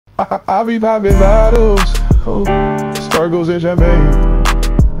I be popping bottles, oh, Stargos and champagne.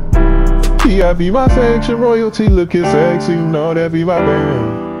 Yeah, be my section, royalty looking sexy, you know that be my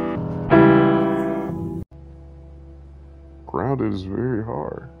band. Grounded is very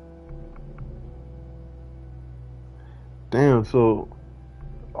hard. Damn, so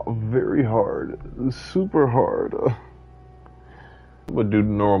very hard, super hard. I'm gonna do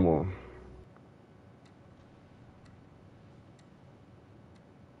normal.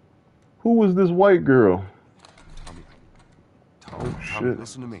 Who was this white girl? Tommy, Oh shit. Tommy,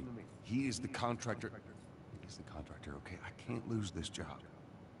 listen to me. He is the contractor. He's the contractor, okay? I can't lose this job.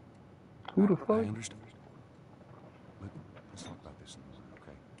 Who the fuck? I understand. Let's talk about this,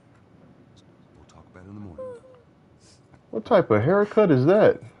 okay? We'll talk about it in the morning. What type of haircut is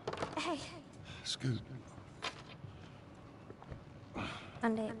that? Hey. Scoot.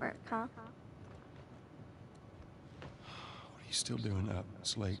 Monday at work, huh? What are you still doing up?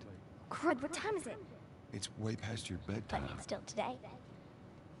 It's late. Crud, what time is it? It's way past your bedtime. But it's still today.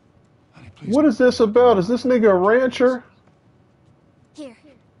 Honey, please. What is this about? Is this nigga a rancher? Here.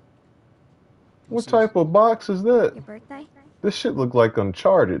 What type of box is that? Your birthday? This shit look like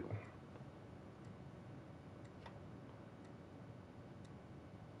Uncharted.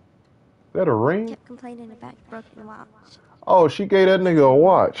 That a ring? Kept complaining about your broken watch. Oh, she gave that nigga a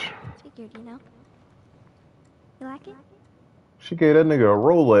watch. Figured, you know. You like it? She gave that nigga a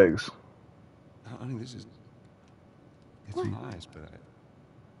Rolex. Honey, this is... It's What? nice, but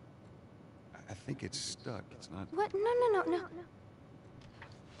I think it's stuck. It's not... What? No.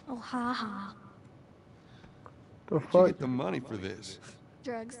 Oh, ha ha. The Where'd you fuck? get the money for this?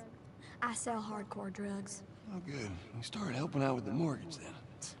 Drugs. I sell hardcore drugs. Oh, good. We started helping out with the mortgage then.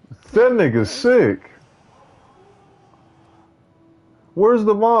 That nigga's sick. Where's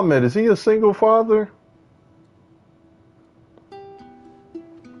the mom at? Is he a single father?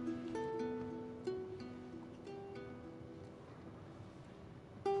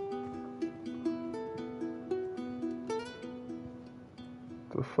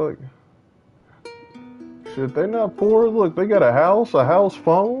 The fuck? Shit, they not poor. Look, they got a house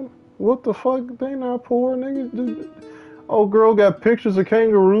phone. What the fuck? They not poor, nigga. Oh, girl got pictures of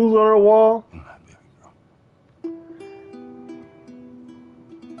kangaroos on her wall.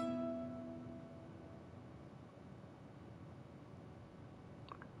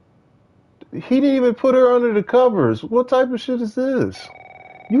 He didn't even put her under the covers. What type of shit is this?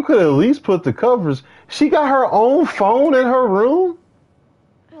 You could at least put the covers. She got her own phone in her room?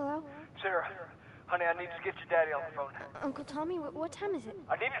 Hello? Sarah, honey, I need to get your daddy on the phone. Uncle Tommy, what time is it?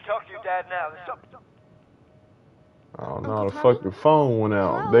 I need to talk to your dad now. There's something. Oh no, the Tommy? fucking phone went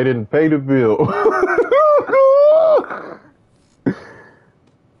out. Hello? They didn't pay the bill.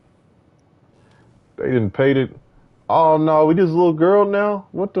 They didn't pay it. Oh no, we just a little girl now?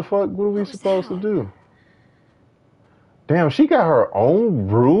 What the fuck? What are we supposed to do? Damn, she got her own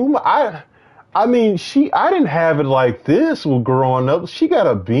room? I mean, I didn't have it like this when growing up. She got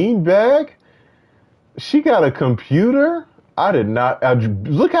a beanbag. She got a computer. I did not.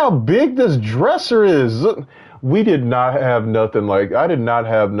 Look how big this dresser is. Look, we did not have nothing like. I did not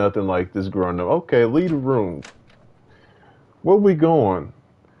have nothing like this growing up. Okay, leave the room. Where we going?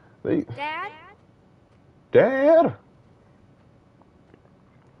 Dad? Dad?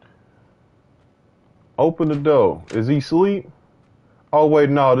 Open the door. Is he asleep? Oh wait,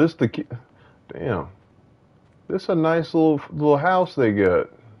 no. This the kid. Damn. This a nice little house they got.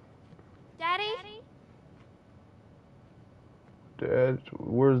 Daddy? Dad,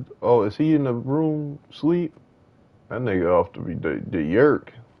 where's? Oh, is he in the room sleep? That nigga off to be the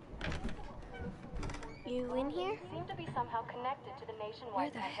yerk. You in here? Seem to be somehow connected to the Where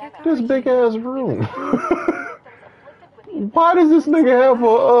nationwide the heck pandemic. This big ass room. Systems afflicted with Why does this nigga have a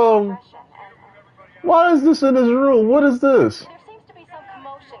depression and Why is this in his room? What is this? there seems to be some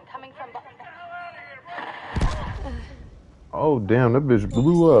commotion coming from Oh damn, that bitch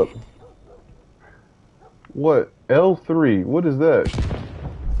blew up. What? L3? What is that?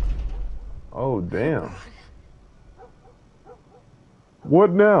 Oh damn.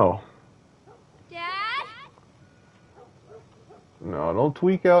 What now? Dad? No, don't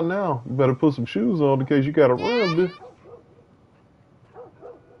tweak out now. You better put some shoes on in case you gotta run, bitch.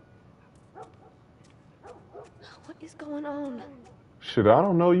 What is going on? Shit, I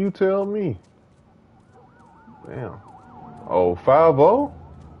don't know. You tell me. Damn. Oh, 5-0?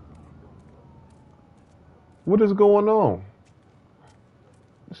 What is going on?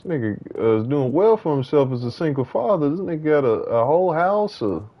 This nigga is doing well for himself as a single father. This nigga got a whole house.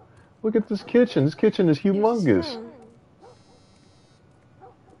 Look at this kitchen. This kitchen is humongous.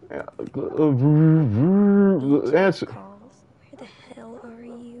 Answer. Where the hell are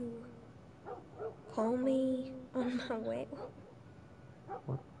you? Call me on my way.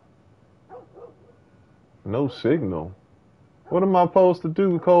 No signal. What am I supposed to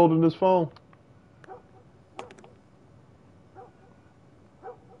do holding this phone?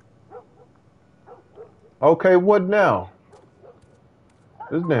 Okay, what now?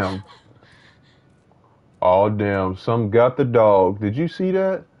 This damn. Oh, damn. Some got the dog. Did you see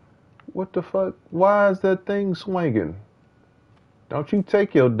that? What the fuck? Why is that thing swinging? Don't you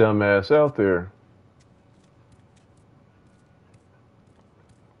take your dumb ass out there.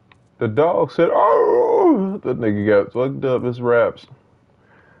 The dog said, oh, that nigga got fucked up. His raps.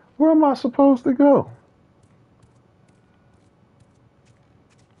 Where am I supposed to go?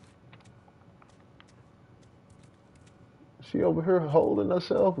 She over here holding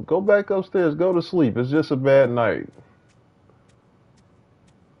herself. Go back upstairs. Go to sleep. It's just a bad night.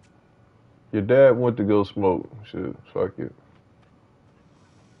 Your dad went to go smoke. Shit, fuck it.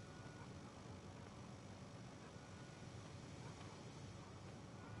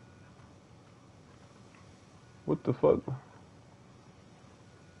 What the fuck?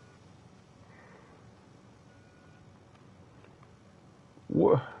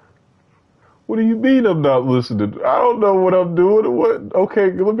 What? What do you mean I'm not listening? I don't know what I'm doing. What?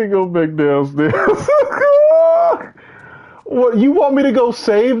 Okay, let me go back downstairs. What? You want me to go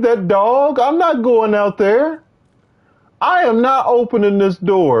save that dog? I'm not going out there. I am not opening this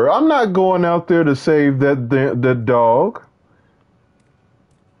door. I'm not going out there to save that dog.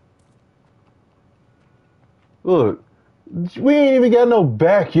 Look, we ain't even got no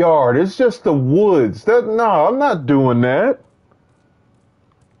backyard. It's just the woods. No, I'm not doing that.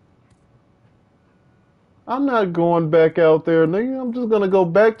 I'm not going back out there, nigga. I'm just gonna go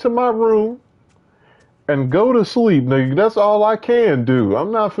back to my room and go to sleep, nigga. That's all I can do.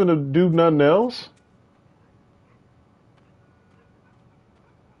 I'm not finna do nothing else.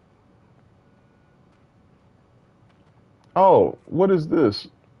 Oh, what is this?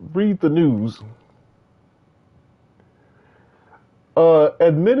 Read the news.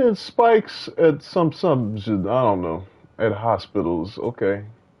 Admitted spikes at some I don't know, at hospitals. Okay.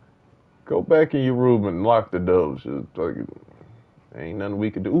 Go back in your room and lock the door. Ain't nothing we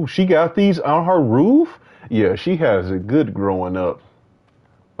can do. Ooh, she got these on her roof? Yeah, she has it good growing up.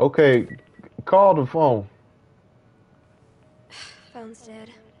 Okay, call the phone. Phone's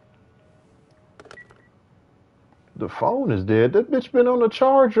dead. The phone is dead. That bitch been on the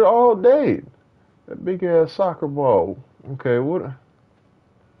charger all day. That big ass soccer ball. Okay, what?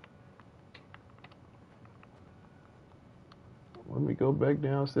 Let me go back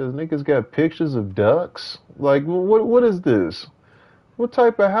downstairs. Niggas got pictures of ducks. Like, what is this? What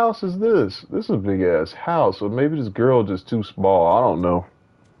type of house is this? This is a big ass house. Or maybe this girl just too small. I don't know.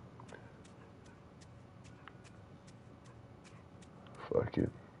 Fuck it.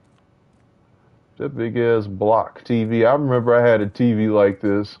 That big ass block TV. I remember I had a TV like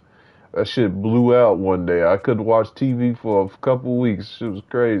this. That shit blew out one day. I couldn't watch TV for a couple weeks. Shit was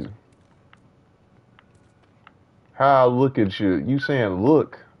crazy. How I look at shit. You saying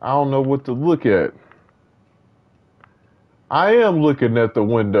look. I don't know what to look at. I am looking at the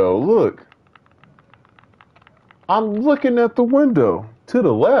window. Look. I'm looking at the window. To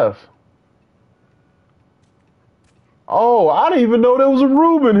the left. Oh, I didn't even know there was a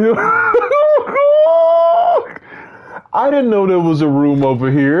room in here. I didn't know there was a room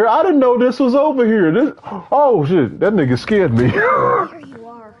over here. I didn't know this was over here. Oh, shit. That nigga scared me. Here you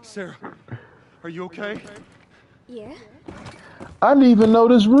are. Sarah, are you okay? Yeah? I didn't even know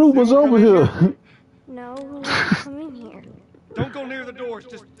this room was over here. No, come in here. Don't go near the doors.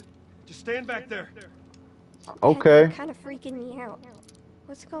 Just stand back there. Okay. You're kind of freaking me out.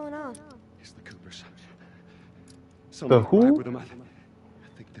 What's going on? It's the Coopers. The Someone who? arrived with them. I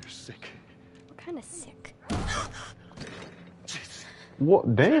think they're sick. What kind of sick? Jeez.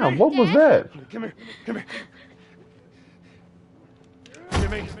 What? Damn, what was that? Come here. Come here.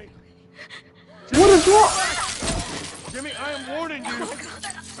 Jimmy. What is wrong? Jimmy, I am warning you.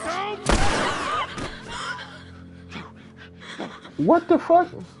 Don't. What the fuck?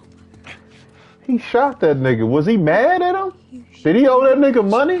 He shot that nigga. Was he mad at him? Did he owe that nigga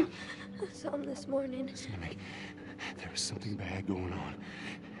money? I saw him this morning. Listen to me. There is something bad going on.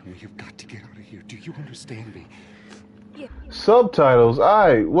 And we have got to get out of here. Do you understand me? Yeah. Subtitles.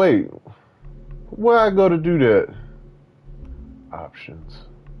 Alright, wait. Where I go to do that? Options.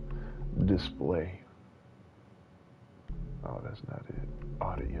 Display. Oh, that's not it.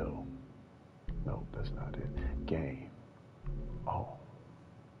 Audio. No, that's not it. Game. Oh.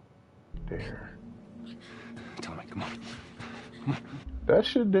 There. Tommy, come on. Come on. That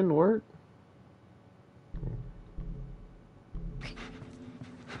shit didn't work.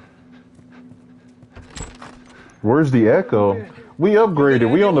 Where's the echo? We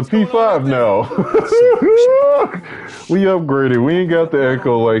upgraded. We on the P5 now. We upgraded. We ain't got the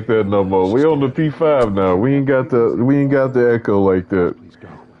echo like that no more. We on the P5 now. We ain't got the echo like that. Please go.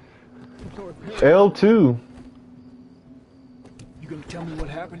 L2. You gonna tell me what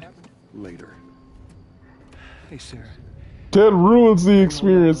happened? Later. Hey, Sarah. That ruins the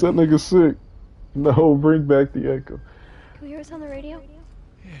experience. That nigga's sick. No, bring back the echo. Can we hear us on the radio?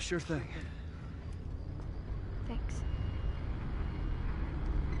 Yeah, sure thing. Thanks.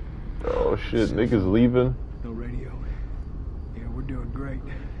 Oh shit, niggas leaving. No radio. Yeah, we're doing great.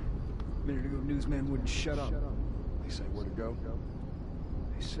 A minute ago, newsman wouldn't shut up. They say where to go?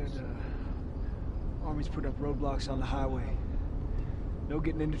 They said, Army's put up roadblocks on the highway. No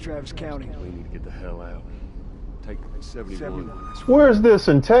getting into Travis County. We need to get the hell out. Take 71. Where's this,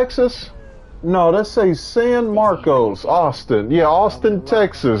 in Texas? No, that says San Marcos, Austin. Yeah, Austin,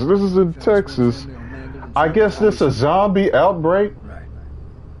 Texas. This is in Texas. I guess this a zombie outbreak? Right.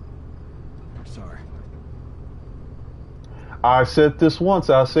 I'm sorry. I said this once,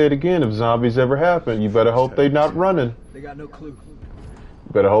 I'll say it again. If zombies ever happen, you better hope they not running. They got no clue.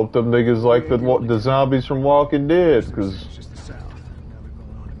 You better hope them niggas like the zombies from Walking Dead, because It's just the South. Now they're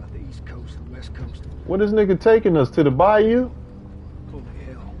going on about the East Coast and West Coast. what is nigga taking us, to the bayou? Holy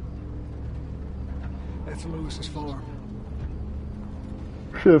hell. That's Lewis's farm.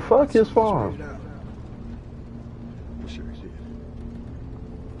 Shit, fuck his farm. Straight out. Sure he did.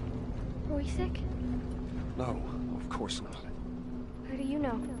 Are we sick? No, of course not. How do you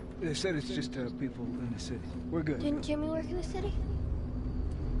know? They said it's just people in the city. We're good. Didn't Jimmy work in the city?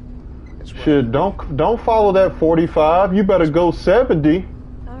 That's right. Shit, don't follow that 45. You better go 70.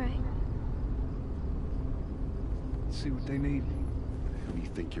 All right. See what they need. What do you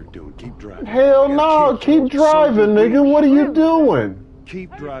think you're doing? Keep driving. Hell no, keep driving, nigga. What are you doing?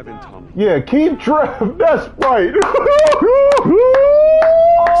 Keep driving, Tommy. Yeah, keep driving. That's right.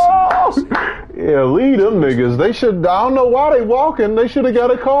 Yeah, lead them niggas. They should. I don't know why they walking. They should have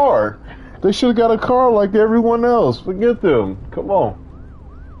got a car. They should have got a car like everyone else. Forget them. Come on.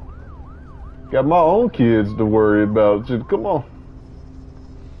 Got my own kids to worry about. Shit, come on.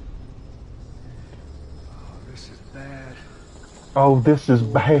 This is bad. Oh, this is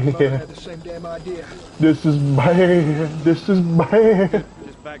Mother had bad. the same damn idea. This is bad. This is bad.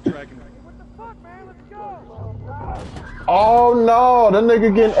 Just backtracking. Oh no, that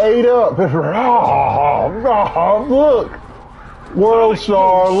nigga getting ate up. Oh, look. World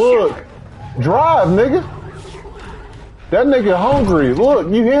Star, look. Drive, nigga. That nigga hungry. Look,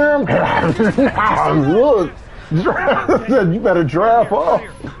 you hear him? Look. You better drive off.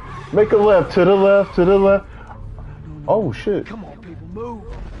 Make a left, to the left, to the left. Oh shit. Come on, people, move.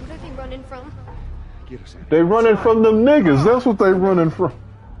 What are they running from? Get us in. They running from them niggas. That's what they running from.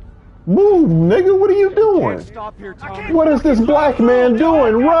 Move, nigga. What are you doing? Stop here, Tommy. What is this black man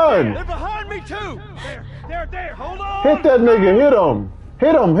doing? Run. behind me, too! There, hold on! Hit that nigga. Hit him.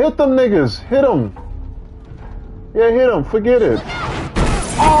 Hit him. Hit them niggas. Hit him. Yeah, hit him. Forget it.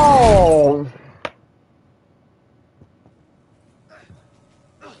 Oh.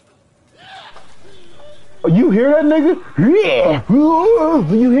 You hear that nigga? Yeah.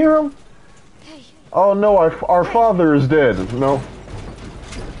 You hear him? Oh no, our father is dead. No.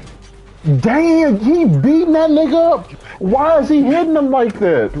 Damn, he beating that nigga up. Why is he hitting him like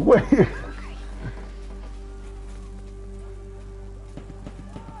that? Wait.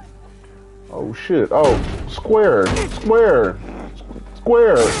 Oh shit. Oh, square. Square.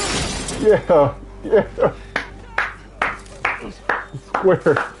 Square. Yeah. Yeah.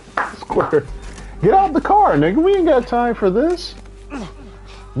 Square. Square. Get out the car, nigga. We ain't got time for this.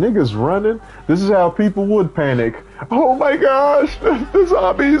 Niggas running. This is how people would panic. Oh my gosh, the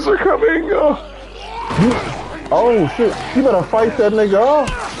zombies are coming. Oh shit, you better fight that nigga off.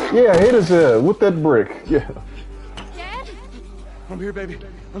 Yeah, hit his head with that brick. Yeah. Dad? I'm here, baby.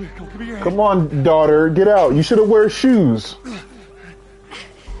 I'm here. Come, give me your hand. Come on, daughter, get out. You should have wear shoes.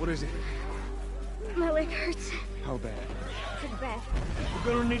 What is it? My leg hurts. How bad? Pretty bad.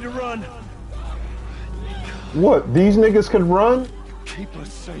 We're gonna need to run. What, these niggas can run? Keep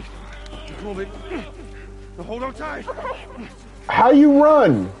us safe. Hold it. Now hold on tight. How you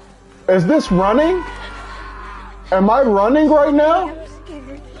run? Is this running? Am I running right now? I'm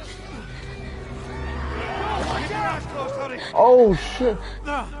scared. Oh shit.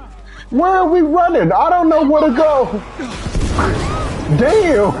 Where are we running? I don't know where to go.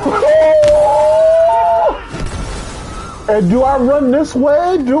 Damn. And do I run this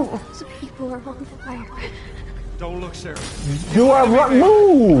way? Those people are on fire. Don't look, Sarah. Do I run?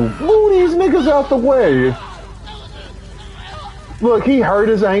 Move! Move these niggas out the way. Look, he hurt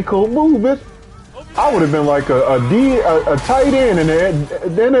his ankle. Move it. I would have been like a tight end in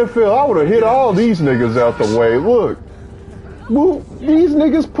the NFL. I would have hit all these niggas out the way. Look. Well, these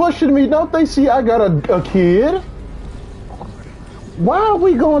niggas pushing me. Don't they see I got a kid? Why are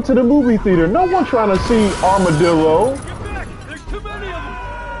we going to the movie theater? No one trying to see Armadillo. There's too many of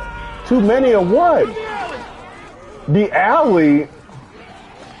them. Too many of what? The alley.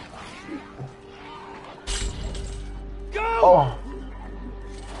 Go! Oh.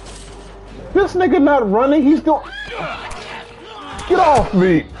 This nigga not running. He's going. Get off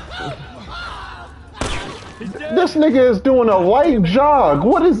me. This nigga is doing a light jog.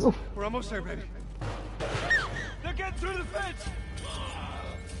 What is... We're almost there, baby. They're getting through the fence.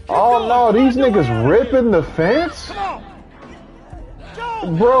 Oh no, these niggas ripping the fence? Come on.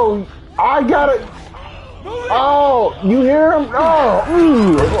 Go. Bro, I gotta... Oh, you hear him? Oh,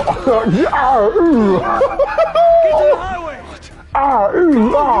 Get to the highway.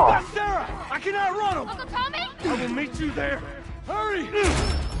 Sarah, I can outrun them. Uncle Tommy? I will meet you there. Hurry. Daddy,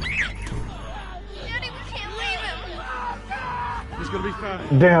 we can't leave him. He's gonna be fine.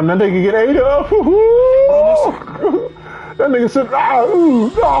 Damn, that nigga get ate up. That nigga said,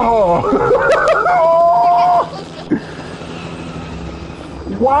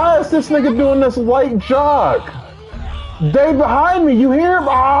 Why is this nigga doing this light jog? They behind me, you hear him?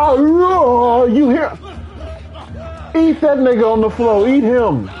 You hear him? Eat that nigga on the floor, eat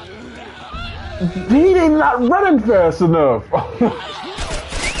him. He ain't not running fast enough.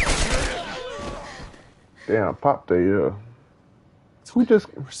 Damn, pop the Who just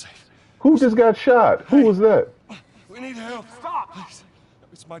got shot? Who was that? We need help. Stop. Please.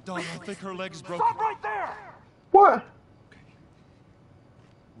 It's my daughter. I think her leg is broken. Stop right there. What?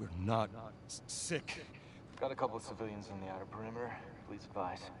 We're not sick. Got a couple of civilians in the outer perimeter. Please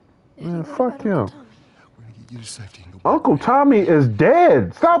advise. Man, fuck him. We're gonna get you to safety and go back. Uncle Tommy is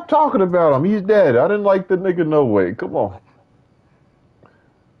dead. Stop talking about him. He's dead. I didn't like the nigga no way. Come on.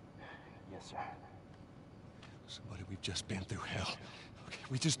 Yes, sir. Somebody, we've just been through hell. Okay,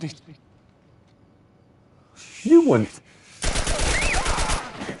 we just need... You wouldn't.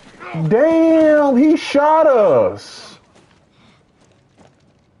 Damn, he shot us.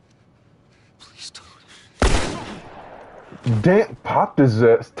 Please don't. Damn, pop his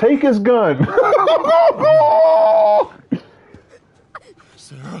ass. Take his gun.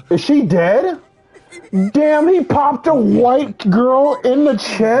 Sarah. Is she dead? Damn, he popped a white girl in the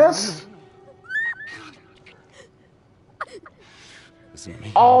chest.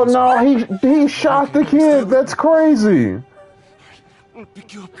 Oh no, he shot the kid. That's crazy. I'm gonna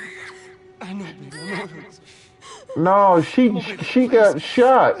pick you up. I know, baby. I know. No, she got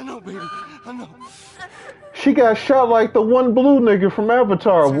shot. I know, baby. I know. She got shot like the one blue nigga from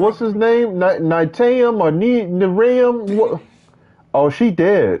Avatar. What's his name? Nitayam or Niriam? What? Oh, she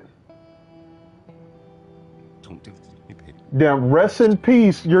dead. Don't do this to me, baby. Damn, rest in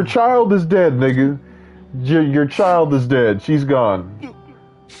peace. Your child is dead, nigga. Your child is dead. She's gone.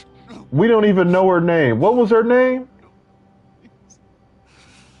 We don't even know her name. What was her name?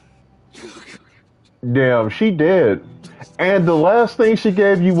 Damn, she dead. And the last thing she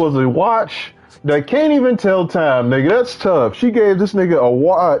gave you was a watch that can't even tell time, nigga. That's tough. She gave this nigga a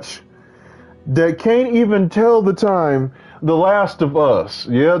watch that can't even tell the time. The Last of Us.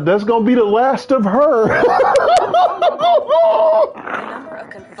 Yeah, that's gonna be the last of her. The number of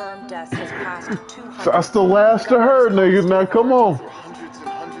confirmed deaths has passed 200. That's the last of her, nigga. Now, come on.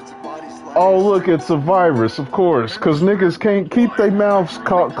 Oh, look, it's a virus, of course, because niggas can't keep their mouths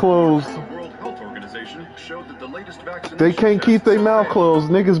closed. They can't keep their mouth closed.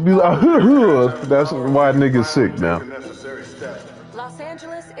 Niggas be like, that's why niggas sick now. Los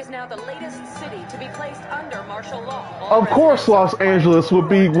Angeles is now the latest city to be placed under martial law. Of course, Los Angeles would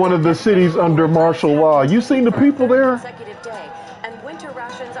be one of the cities under martial law. You seen the people there? Consecutive day, and winter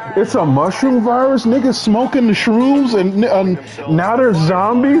rations are. It's a mushroom virus. Niggas smoking the shrooms, and now they're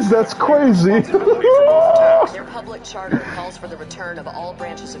zombies. That's crazy. Their public charter calls for the return of all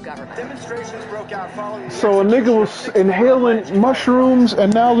branches of government. Demonstrations broke out following the So a nigga was inhaling mushrooms,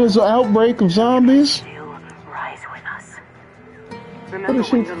 and now there's an outbreak of zombies. Rise with us. What Remember is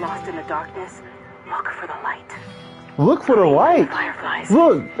she? when you're lost in the darkness? Look for the light. Look for the light. Fireflies.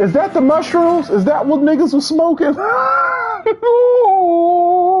 Look, is that the mushrooms? Is that what niggas was smoking?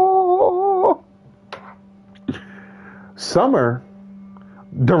 Summer,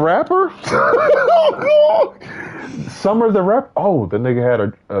 the rapper? Summer the rapper? Oh, the nigga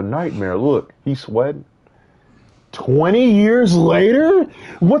had a nightmare. Look, he's sweating. 20 years later?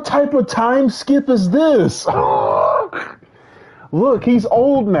 What type of time skip is this? Look, he's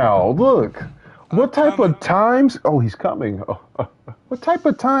old now. Look. What type of times? Oh, he's coming. What type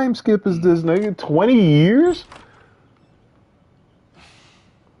of time skip is this, nigga? 20 years?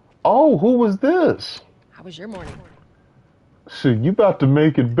 Oh, who was this? How was your morning? Shit, you about to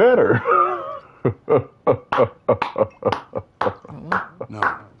make it better.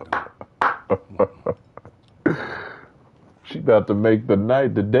 No. She about to make the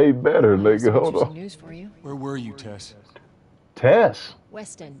night, the day better, nigga. Hold Some on. news for you. Where were you, Tess? Tess.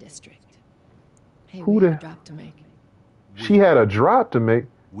 West End District. Hey, Who we have the- a drop to make. She had a drop to make.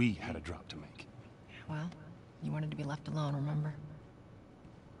 We had a drop to make. Well, you wanted to be left alone, remember?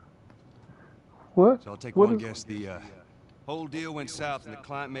 What? So I'll take What one is- guess. The whole deal went south and the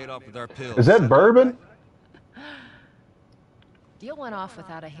client made off with our pills. Is that bourbon? Deal went off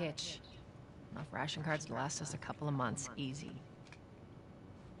without a hitch. Enough ration cards to last us a couple of months, easy.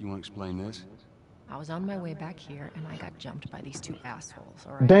 You want to explain this? I was on my way back here, and I got jumped by these two assholes,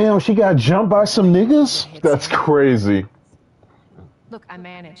 all right? Damn, she got jumped by some niggas? That's crazy. Look, I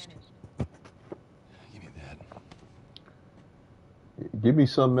managed. Give me that. Give me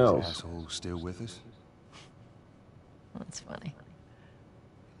something This else. asshole still with us? That's funny.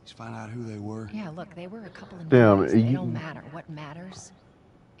 Let's find out who they were. Yeah, look, they were a couple of Damn, nobodies. They you- don't matter. What matters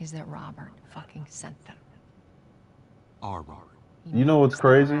is that Robert fucking sent them. Our Robert. You know what's They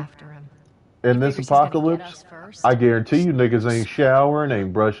were crazy? after him. In He this figures he's gonna get apocalypse, us first. I guarantee you niggas ain't showering,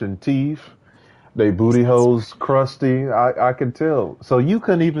 ain't brushing teeth. They booty holes crusty. I can tell. So you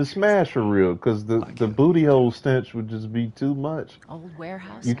couldn't even smash for real, because the booty hole stench would just be too much. Old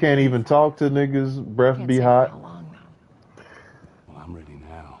warehouse. You can't even talk to niggas, breath Can't be say for hot. how long, though. Well, I'm ready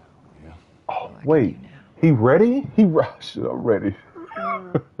now. Yeah. Oh, wait, he ready? Shit, I'm ready.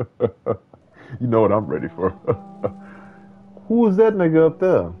 You know what I'm ready for. Who was that nigga up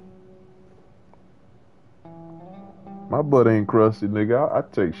there? My butt ain't crusty, nigga. I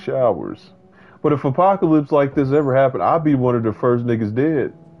take showers. But if apocalypse like this ever happened, I'll be one of the first niggas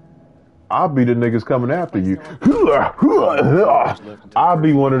dead. I'll be the niggas coming after you. I'll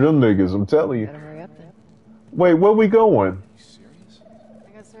be one of them niggas, I'm telling you. Better hurry up then. Wait, where we going?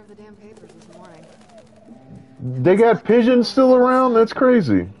 I got served the damn papers this morning. They got pigeons still around? That's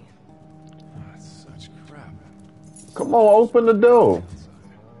crazy. That's such crap. Come on, open the door.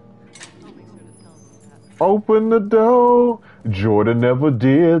 Open the door. Jordan never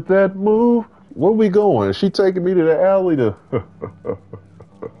did that move. Where we going? She taking me to the alley to...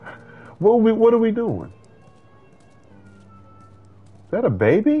 What are we doing? Is that a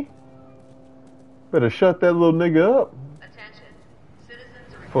baby? Better shut that little nigga up.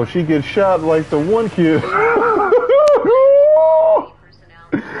 Before she gets shot like the one kid.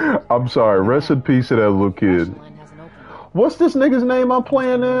 I'm sorry. Rest in peace to that little kid. Line hasn't opened. What's this nigga's name I'm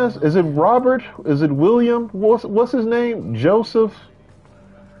playing as? Is it Robert? Is it William? What's his name? Joseph?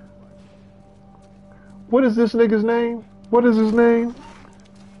 What is this nigga's name? What is his name?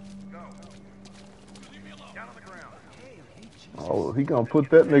 Oh, he gonna put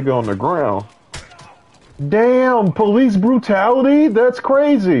that nigga on the ground. Damn, police brutality? That's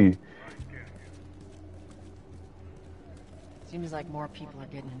crazy. Seems like more people are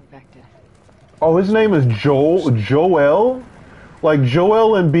getting infected. Oh, his name is Joel? Like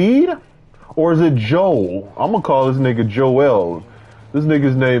Joel Embiid? Or is it Joel? I'm gonna call this nigga Joel. This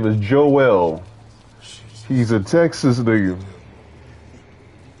nigga's name is Joel. He's a Texas nigga.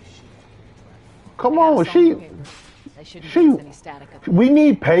 Come on, she... They shouldn't she- use any static up We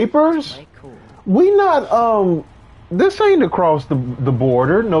need papers? Play cool. We not, this ain't across the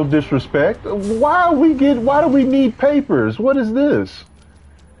border, no disrespect. Why do we need papers? What is this?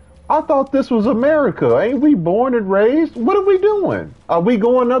 I thought this was America. Ain't we born and raised? What are we doing? Are we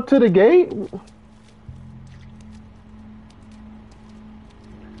going up to the gate?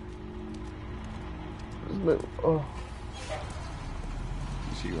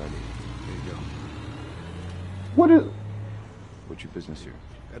 You see right here. There you go. What is... What's your business here?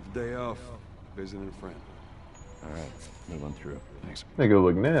 Got the day off. Visiting a friend. All right, move on through. Thanks. Nigga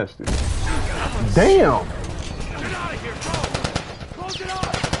look nasty. Damn!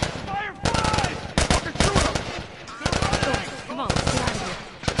 Come on, let's get out of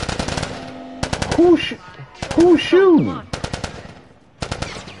here. Who's shooting?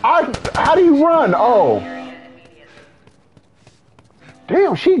 How do you run? Oh.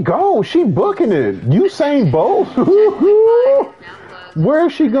 Damn, she gone. She booking it. Usain Bolt? Where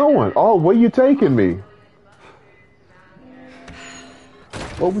is she going? Oh, where you taking me?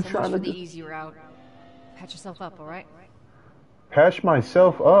 What we So trying much to for the do? easy route. Patch yourself up, all right? Patch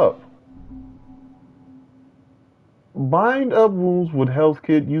myself up. Bind up wounds with health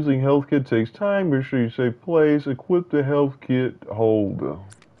kit. Using health kit takes time. Make sure you save place. Equip the health kit holder.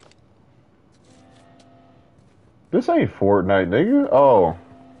 This ain't Fortnite, nigga. Oh.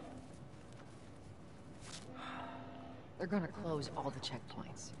 They're gonna close all the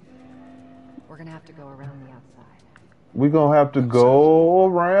checkpoints. We're gonna have to go around the outside. We gonna have to go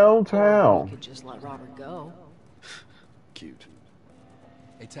around Or we town. could just let Robert go. Cute.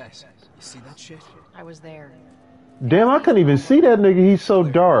 Hey, Tess, you see that shit? I was there. Damn, I couldn't even see that nigga. He's so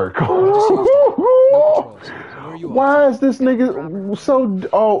dark. Why is this nigga so...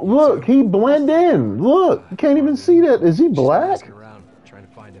 Oh, look, he blend in. Look, you can't even see that. Is he black? Around, trying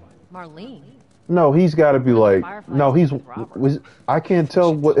to find him. Marlene. No, he's got to be like... No, he's... I can't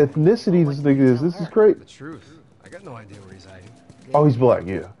tell what ethnicity this nigga is. This is great. The truth. I got no idea where he's hiding. Oh, he's black,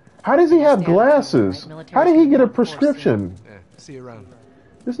 yeah. How does he have glasses? How did he get a prescription? Yeah, see you around.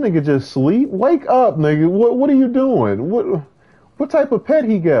 This nigga just sleep? Wake up, nigga. What are you doing? What type of pet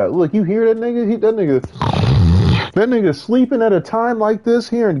he got? Look, you hear that nigga? That nigga sleeping at a time like this,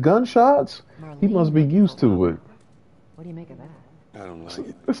 hearing gunshots? He must be used to it. What do you make of that? I don't like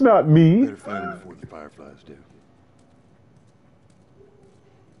it. It's not me. Better find him before the Fireflies do.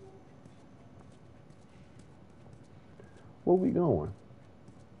 Where we going?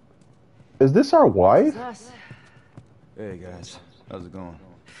 Is this our wife? It's us. Hey guys, how's it going?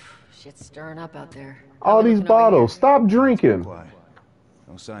 Shit's stirring up out there. All How we these looking over bottles. here? Stop drinking. Why?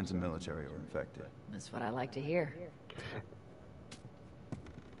 No signs of military or infected. That's what I like to hear.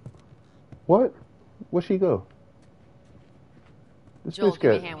 What? Where'd she go? This Joel, bitch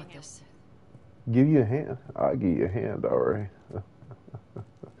give me a got... hand with this. Give you a hand? I'll give you a hand, alright.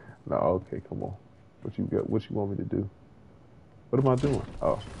 No, okay, come on. What you got? What you want me to do? What am I doing?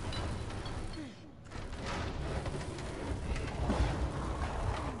 Oh.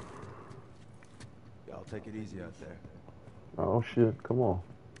 Y'all take it easy out there. Oh shit, come on.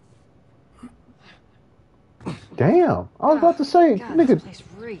 Damn! I was about to say, God, this nigga, place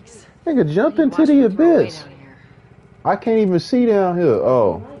reeks. nigga jumped Need into watch the me throw away abyss. down here. I can't even see down here.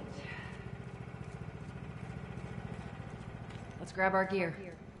 Oh. Let's grab our gear.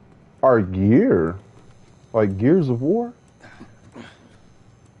 Our gear? Like Gears of War?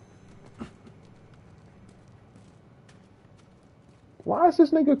 Why is this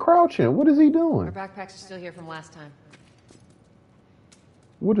nigga crouching? What is he Our doing? backpacks are still here from last time.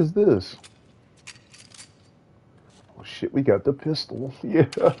 What is this? Oh shit, we got the pistol. Yeah.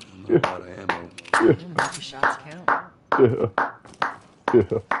 A lot of ammo. Make your shots count. Yeah.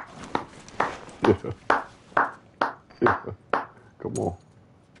 Yeah. Yeah. Yeah. Come on.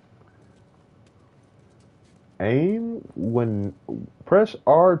 Aim when... Press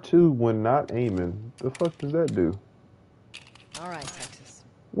R2 when not aiming. The fuck does that do? All right, Texas.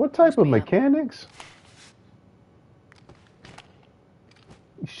 What type of me up. mechanics?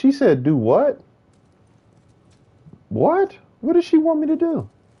 She said do what? What? What does she want me to do?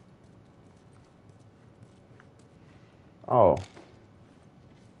 Oh.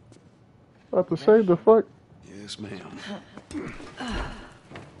 About to say the fuck? Yes, ma'am.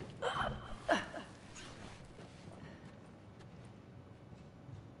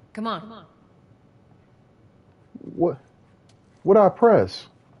 Come on. What? What I press?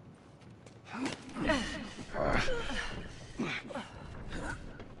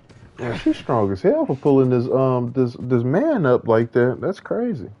 Yeah, she's strong as hell for pulling this man up like that. That's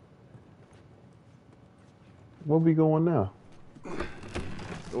crazy. Where we going now?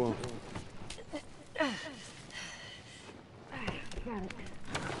 Go on.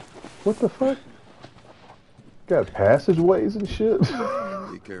 What the fuck? Got passageways and shit.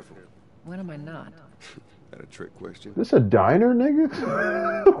 Be careful. When am I not? That a trick question? This a diner, nigga?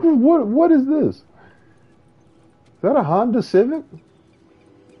 What is this? Is that a Honda Civic?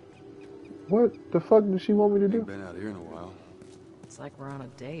 What the fuck does she want me to do? Ain't been out here in a while. It's like we're on a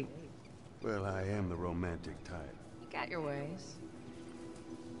date. Well, I am the romantic type. You got your ways.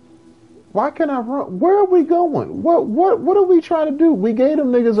 Why can't I run? Where are we going? What are we trying to do? We gave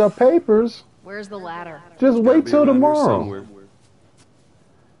them niggas our papers. Where's the ladder? Just Gotta wait be till around here tomorrow. somewhere.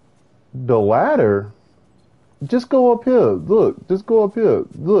 The ladder? Just go up here. Look, just go up here.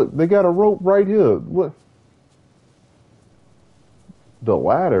 Look, they got a rope right here. What? The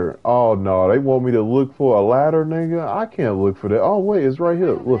ladder? Oh no, they want me to look for a ladder, nigga. I can't look for that. Oh wait, it's right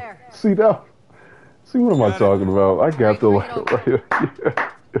here. Look, see that? See what am I talking about? I got the ladder right here.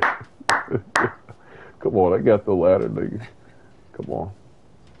 Yeah. Come on, I got the ladder, nigga. Come on.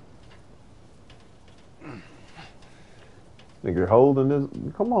 Nigga holding this.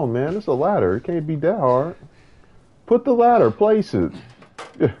 Come on, man. It's a ladder. It can't be that hard. Put the ladder. Place it.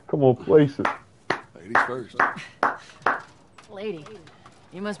 Yeah, come on, place it. Ladies first. Lady,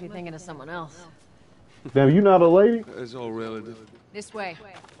 you must be thinking of someone else. Damn, you not a lady? That's all relative. This way.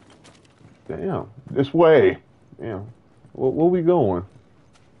 Damn. This way. Damn. Where we going?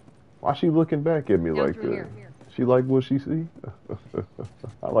 Why she looking back at me Down like through that? here. She like what she see?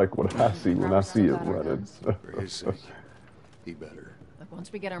 I like what I see when I see it running. For his sake, he better. Look,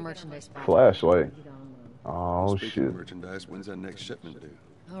 once we get our merchandise back, Flashlight. we get on Oh Speaking shit. of merchandise, when's that next shipment due?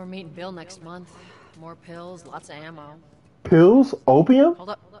 Oh, we're meeting Bill next month. More pills, lots of ammo. Pills? Opium? Hold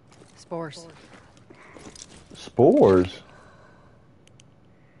up. Spores. Spores?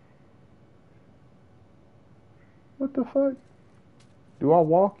 What the fuck? Do I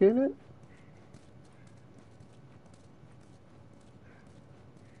walk in it?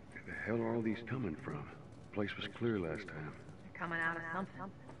 Where the hell are all these coming from? The place was clear last time. They're coming out of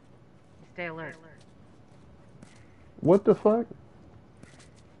something. Stay alert. What the fuck?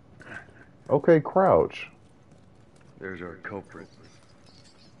 Okay, crouch. There's our culprit.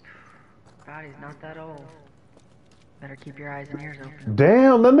 Body's not that old. Better keep your eyes and ears open.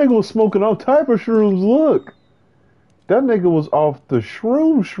 Damn, that nigga was smoking all type of shrooms. Look. That nigga was off the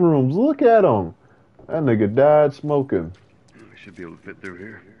shrooms. Look at him. That nigga died smoking. We should be able to fit through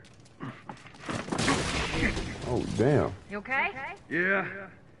here. Oh, damn. You okay? Yeah.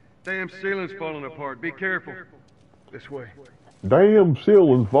 Damn ceiling's falling apart. Be careful. This way. Damn,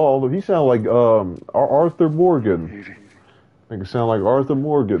 ceiling's falling. He sound like Arthur Morgan. Easy. Nigga sound like Arthur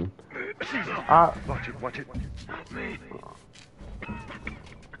Morgan. Watch it, watch it. Not me.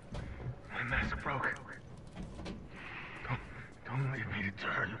 My mask broke. Don't leave me to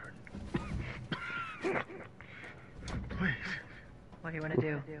turn. Please. What do you want to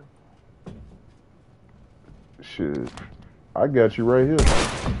do? Shit. I got you right here.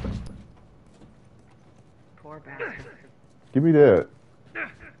 Poor bastard. Give me that.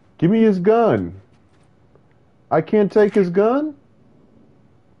 Give me his gun. I can't take his gun?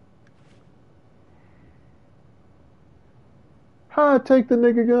 How I take the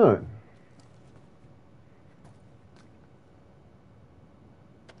nigga gun?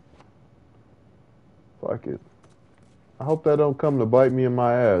 Fuck it. I hope that don't come to bite me in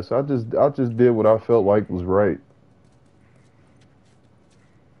my ass. I just did what I felt like was right.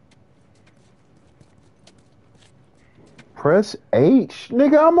 Press H?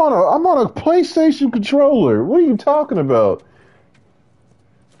 Nigga, I'm on a PlayStation controller. What are you talking about?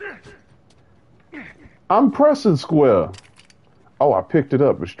 I'm pressing square. Oh, I picked it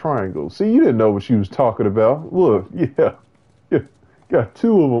up. It's triangle. See, you didn't know what she was talking about. Look, yeah. Got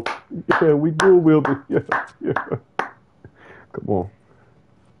two of them. Yeah, we dual wielded. Yeah. Come on.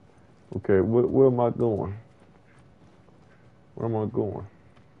 Okay, where am I going? Where am I going?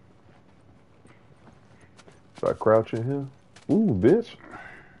 Do I crouch in here? Ooh, bitch.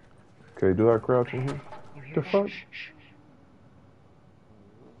 Okay, do I crouch in here? The fuck?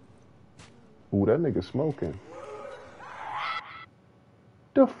 Ooh, that nigga smoking.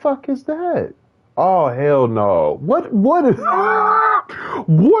 The fuck is that? Oh, hell no. What is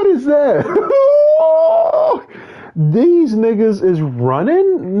what is that? These niggas is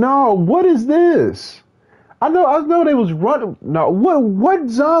running? No, what is this? I know they was running. No, what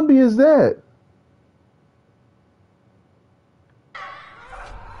zombie is that?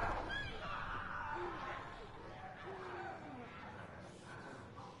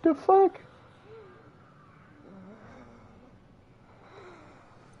 The fuck?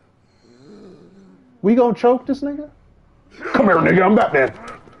 We gonna choke this nigga? Come here, nigga. I'm Batman.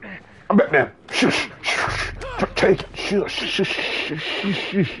 I'm Batman. Shush. Take it. Shush.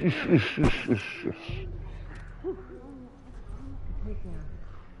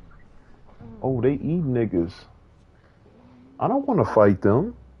 Oh, they eat niggas. I don't want to fight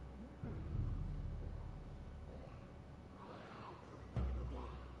them.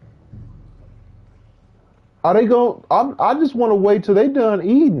 Are they going? I just want to wait till they done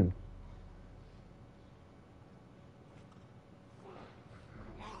eating.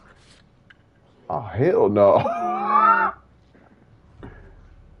 Oh, hell no.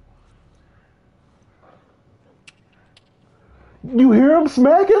 You hear them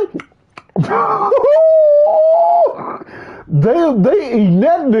smacking? They eating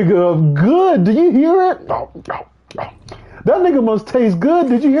that nigga up good. Do you hear it? No. That nigga must taste good.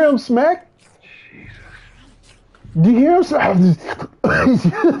 Did you hear him smack? Do you hear him smack? This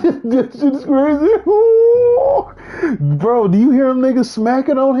shit is crazy. Bro, do you hear him niggas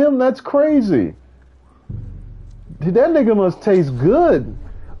smacking on him? That's crazy. Dude, that nigga must taste good.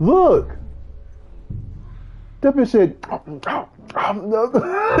 Look. That bitch said,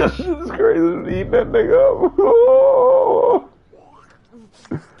 this shit is crazy. Eating that nigga up.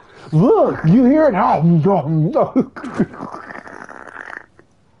 Look, you hear it? Alright,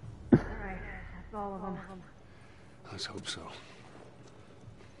 that's all of them. Let's hope so.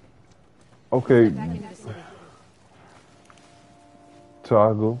 Okay. Back into the city.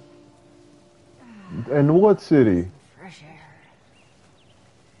 toggle. And what city? Fresh air.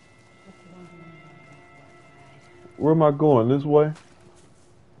 Where am I going? This way?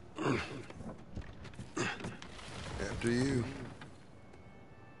 After you.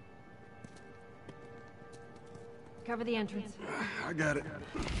 Cover the entrance. I got it.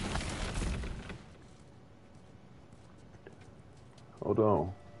 Hold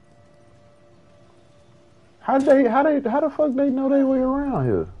on. How the fuck they know they way around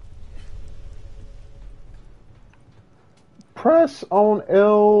here? Press on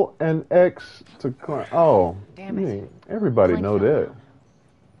L and X to climb. Oh, Damn it. Everybody Climb know down.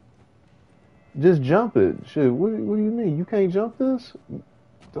 that. Just jump it. Shit, what do you mean? You can't jump this?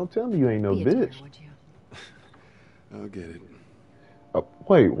 Don't tell me you ain't no Be a dear, bitch. would you? I'll get it.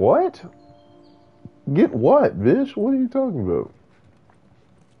 Wait, what? Get what, bitch? What are you talking about?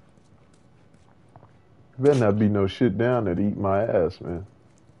 Better not be no shit down there to eat my ass, man.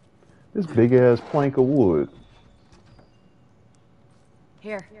 This big ass plank of wood.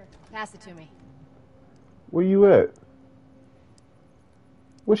 Here, pass it to me. Where you at?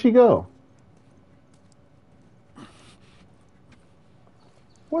 Where'd she go?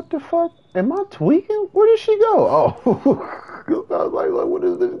 What the fuck? Am I tweaking? Where did she go? Oh, I was like, where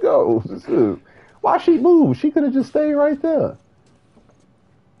does this go? Why she move? She could have just stayed right there.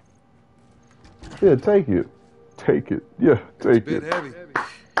 Yeah, take it. Take it. Yeah, take It's a bit it. heavy.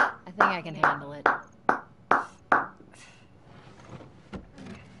 I think I can handle it.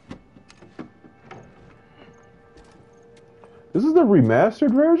 This is the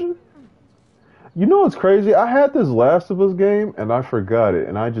remastered version? You know what's crazy? I had this Last of Us game and I forgot it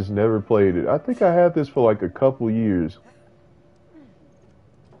and I just never played it. I think I had this for like a couple years.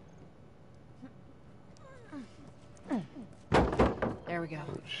 There we go.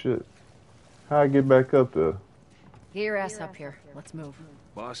 Shit. How I get back up there? Get your ass up here. Let's move.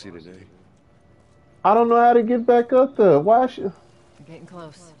 Bossy today. I don't know how to get back up there. Why should... We're getting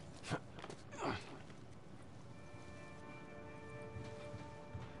close.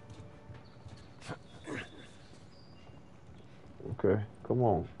 Okay, come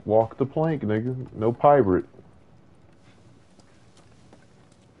on. Walk the plank, nigga. No pirate.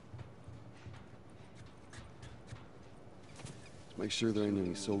 Let's make sure there ain't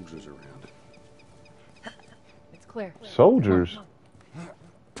any soldiers around. It's clear. Soldiers?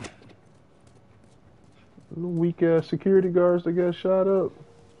 The weak ass security guards that got shot up.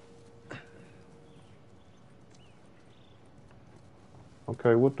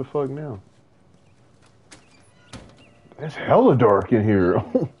 Okay, what the fuck now? It's hella dark in here.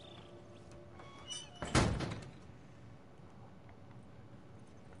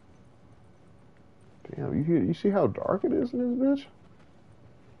 Damn, you see how dark it is in this bitch?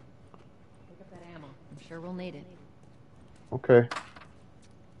 Pick up that ammo. I'm sure we'll need it. Okay.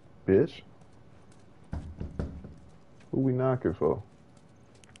 Bitch. Who we knocking for?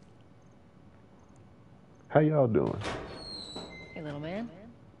 How y'all doing? Hey, little man.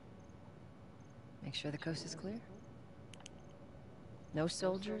 Make sure the coast is clear. No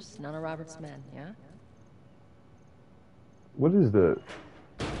soldiers, none of Robert's men, yeah? What is that?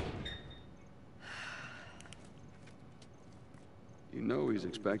 You know he's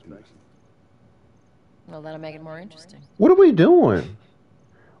expecting us. Well, that'll make it more interesting. What are we doing?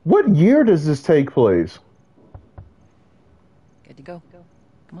 What year does this take place? Good to go.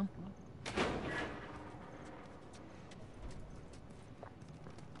 Come on.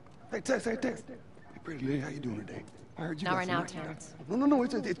 Hey, Tex. Hey, pretty lady, how you doing today? I heard you Not got right some now, money. Terrence. No,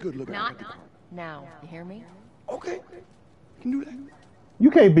 it's good. Look, Not now. You hear me? Okay. You can do that.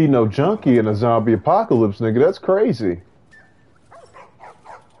 You can't be no junkie in a zombie apocalypse, nigga. That's crazy.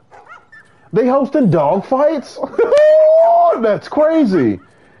 They hosting dog fights? That's crazy.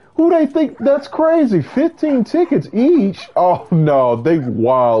 Who they think that's crazy? 15 tickets each? Oh no, they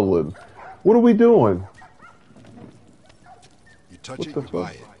wildin'. What are we doing? You touch What it, the you buy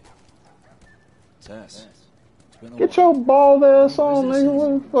fuck? it. Tess. It's been a Get while. your bald ass on, nigga.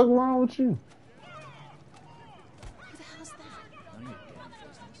 What the fuck wrong with you? None of your damn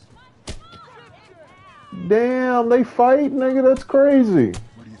business. Damn, they fight, nigga. That's crazy.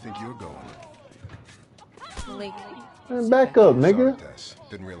 Where do you think you're going? Malik. Man, back up, nigga. Tess.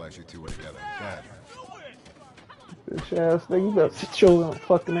 Didn't realize you two were together. Dad. Bitch ass nigga. You better sit your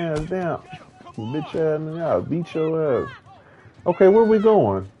fucking ass down. Bitch ass nigga. I'll beat your ass. Okay, where we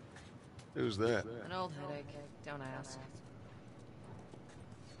going? Who's that? An old headache. Don't ask.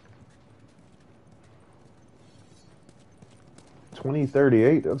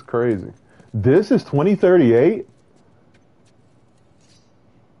 $2038? That's crazy. This is 2038?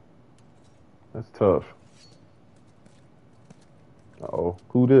 That's tough. Uh-oh.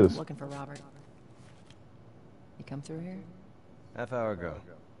 Who this? Looking for Robert. You come through here? Half hour ago.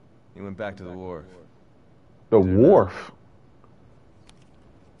 He went back to the wharf. The wharf?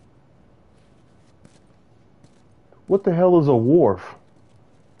 What the hell is a wharf?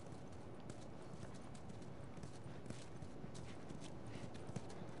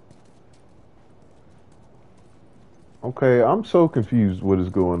 Okay, I'm so confused what is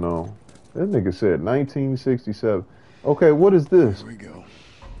going on. That nigga said 1967. Okay, what is this? Here we go.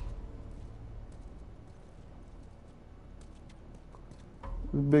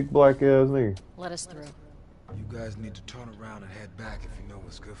 This big black ass nigga. Let us through. You guys need to turn around and head back if you know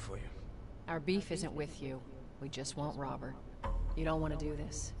what's good for you. Our beef isn't with you. We just want Robert. You don't want to do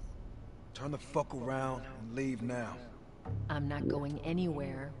this. Turn the fuck around and leave now. I'm not going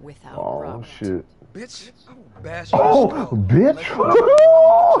anywhere without Oh Robert. shit. Bitch, I will bash your Oh, skull. bitch. Let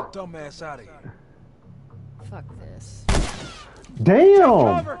your dumbass out of here. Fuck this.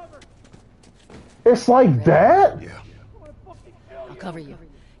 Damn. It's like that? Yeah. I'll cover you.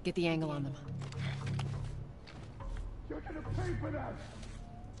 Get the angle on them.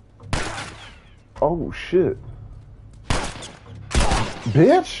 Oh shit.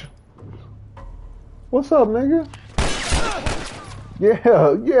 Bitch. What's up, nigga?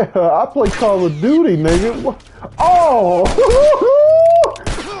 Yeah, yeah, I play Call of Duty, nigga. What? Oh!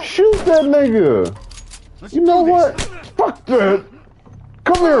 Shoot that nigga. You know what? Fuck that.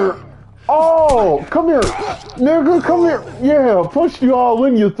 Come here. Oh, come here. Nigga, come here. Yeah, punched you all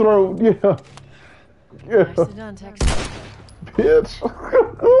in your throat. Yeah. Yeah. Nicely done, Texas. Bitch.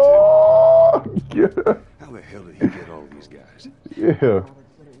 Yeah. How the hell did he get all these guys? Yeah. Robert's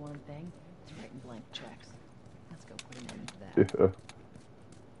good at one thing. It's writing blank checks. Let's go put an end to that. Yeah.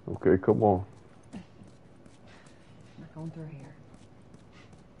 Okay, come on. Not going through here.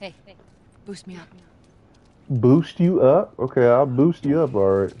 Hey, boost me up. Boost you up? Okay, I'll boost you up,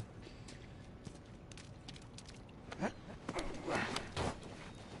 alright.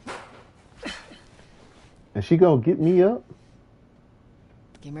 And she gonna get me up?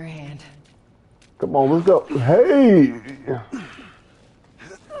 Give me her hand. Come on, let's go. Hey! There you go.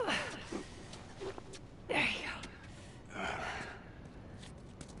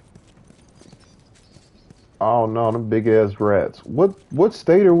 Oh no, them big ass rats. What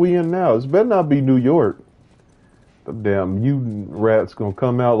state are we in now? This better not be New York. The damn mutant rats gonna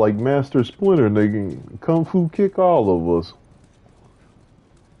come out like Master Splinter. They can kung fu kick all of us.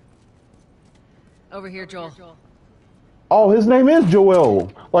 Over here, Joel. Oh, his name is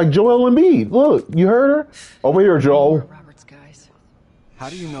Joel. Like Joel Embiid. Look, you heard her? Over here, Joel. Robert's guys. How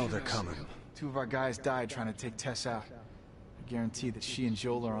do you know they're coming? Two of our guys died trying to take Tess out. I guarantee that she and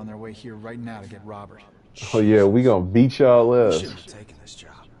Joel are on their way here right now to get Robert. Oh yeah, we gonna beat y'all We ass. shouldn't have taken this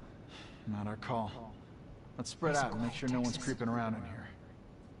job. Not our call. Let's spread out and make sure no one's creeping around in here.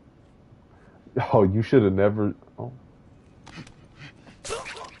 Oh, you should have never. Oh.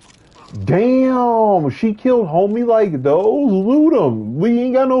 Damn, she killed homie like those. Loot them. We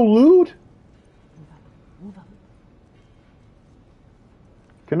ain't got no loot. Move up.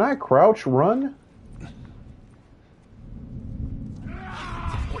 Can I crouch run?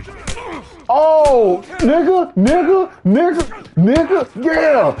 Oh, nigga, nigga, nigga, nigga,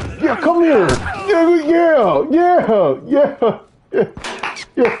 yeah, yeah, come here, nigga, yeah, yeah, yeah,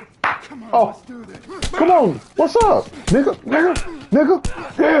 yeah. Oh, come on, what's up, nigga, nigga, nigga,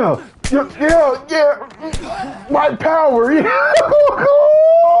 yeah, yeah, yeah, my power, yeah.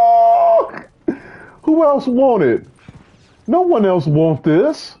 Who else want it? No one else want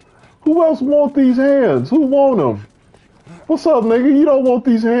this. Who else want these hands? Who want them? What's up, nigga? You don't want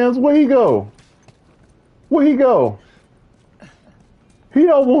these hands? Where he go? Where he go? He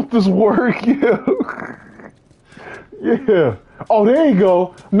don't want this work. Yeah. Yeah. Oh, there you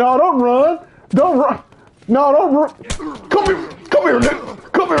go. No, don't run. Don't run. No, don't run. Come here. Come here,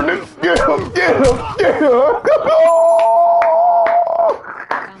 nigga. Come here, nigga. Yeah. Yeah. Yeah.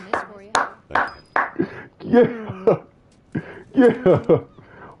 Found this for you. Yeah. Yeah.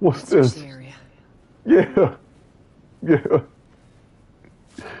 What's this? Search the area. Yeah. Yeah.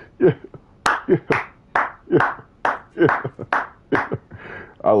 Yeah. Yeah. Yeah. Yeah.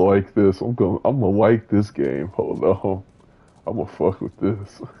 I like this. I'm gonna like this game. Hold on. I'm gonna fuck with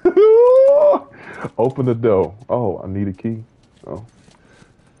this. Open the door. Oh, I need a key. Oh.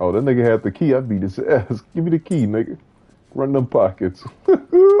 Oh, that nigga had the key. I beat his ass. Give me the key, nigga. Run them pockets.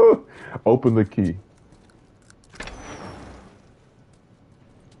 Open the key.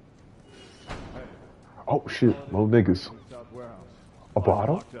 Oh shit, more niggas. A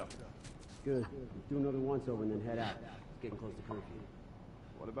bottle? Good. Do another once over and then head out. It's getting close to curfew.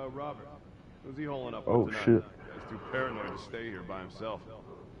 What about Robert? Who's he holding up Oh tonight? shit. He's too paranoid to stay here by himself.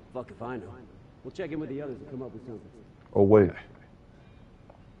 Fuck if I know. We'll check in with the others and come up with something. Oh, wait.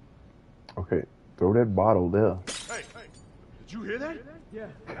 Okay, throw that bottle there. Hey, did you hear that? Yeah.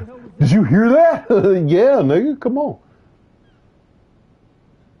 Did you hear that? Yeah, nigga, come on.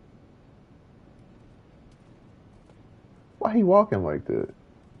 Why he walking like that?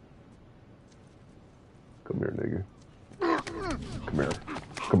 Come here, nigga. Come here.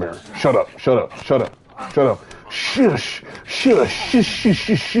 Come here. Shut up. Shut up. Shut up. Shut up. Shush. Shush. Shush. Shush.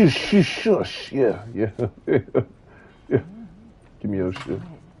 Shush. Shush. Shush. Shush. Yeah. Yeah. Yeah. Give me your shit.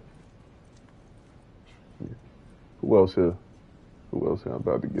 Who else here? Who else here? I'm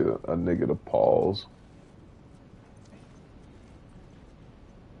about to get a nigga to pause.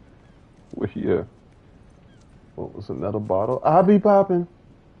 Where he at? What was another bottle? I'll be popping.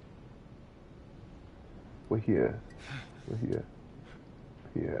 Where he at? Where he at?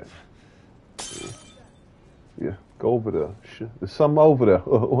 He at? Yeah, go over there. Shit. There's something over there.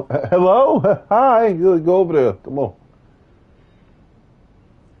 Hello? Hi. Go over there. Come on.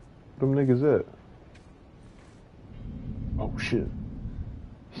 Them niggas at? Oh shit.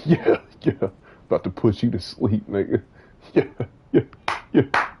 Yeah, yeah. About to put you to sleep, nigga. Yeah, yeah, yeah,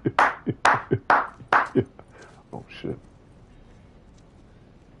 yeah. Oh shit.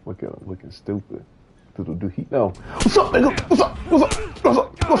 Look at him looking stupid. Do he know? What's up, nigga? What's up? What's up? What's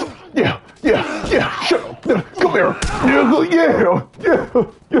up? What's up? Yeah, yeah, yeah. Shut up. Yeah, come here. Yeah, yeah, yeah, yeah,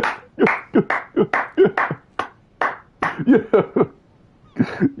 yeah,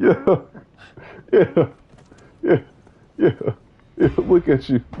 yeah, yeah, yeah, yeah. Look at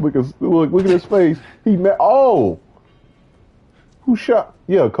you. Look at his face. He met. Oh, who shot?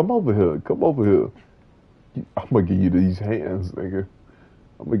 Yeah, come over here. Come over here. I'm gonna give you these hands, nigga.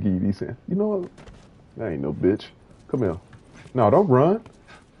 I'm gonna give you these hands. You know what? That ain't no bitch. Come here. No, don't run.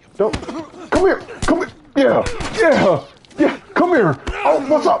 Don't. Come here. Come here. Yeah. Yeah. Yeah. Come here. Oh,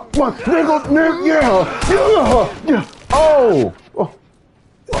 what's up? What? Nigga, nigga. Yeah. Yeah. Yeah. Oh. Oh,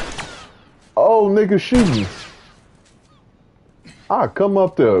 oh nigga, shoot me. Ah, come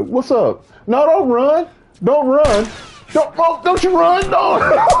up there. What's up? No, don't run. Don't run. Don't you run. No.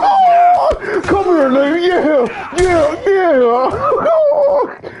 Come here, nigga. Yeah. Yeah. Yeah.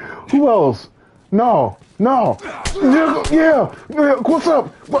 Who else? No, nigga, yeah, what's up?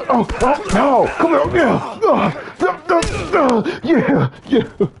 What? Oh, no, come here, yeah.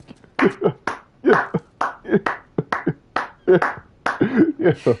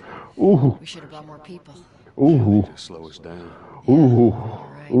 Ooh. We should have brought more people. Ooh. Just slow us down. Ooh.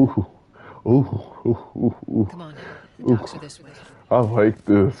 Right. Ooh. Come on, the docks are this way. I like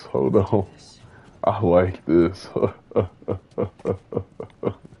this. Hold on. I like this.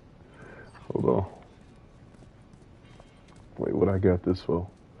 Hold on. Wait, what I got this for?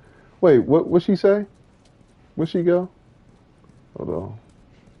 Wait, what she say? Where she go? Hold on.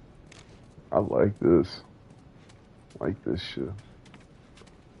 I like this. Like this shit.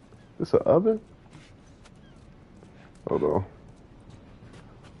 This an oven? Hold on.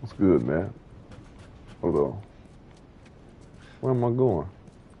 What's good, man? Hold on. Where am I going?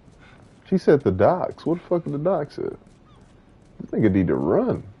 She said the docks. What the fuck are the docks at? This nigga need to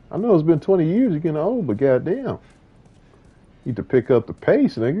run. I know it's been 20 years, you're getting old, but goddamn. Need to pick up the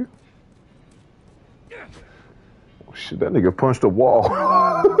pace, nigga. Oh, shit, that nigga punched a wall.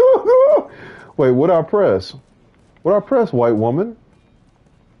 Wait, what I press? What I press, white woman?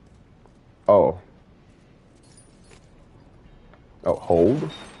 Oh. Oh,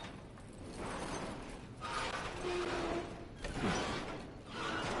 hold.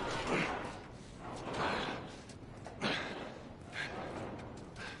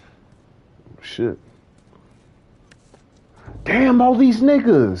 Shit. Damn, all these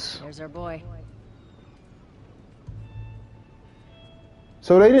niggas. There's our boy.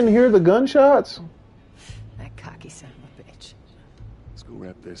 So they didn't hear the gunshots? That cocky son of a bitch. Let's go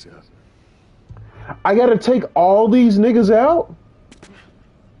wrap this up. I gotta take all these niggas out?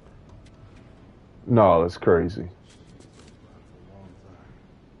 No, that's crazy.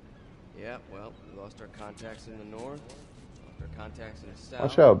 Yeah, well, we lost our contacts in the north, lost our contacts in the south.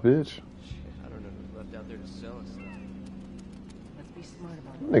 Watch out, bitch. I don't know who's left out there to sell us stuff. Let's be smart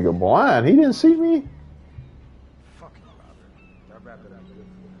about it. Nigga blind. He didn't see me. Fucking Robert. I'll wrap it up.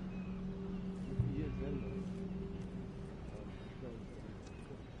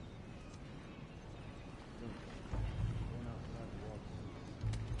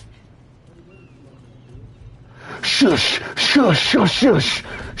 Shush, shush, shush, shush.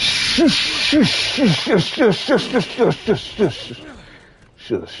 Shush, shush, shush, shush, shush, shush, shush, shush, shush, shush.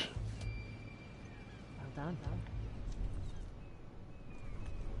 Shush. Well done.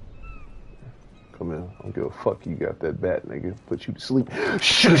 Come in. I don't give a fuck you got that bat, nigga. Put you to sleep.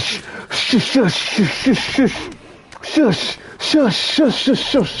 Shush! Shush! Shush! Shush! Shush! Shush! Shush! Shush!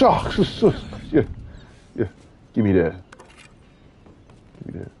 Shush! Shush! Shush! Yeah. Yeah. Give me that.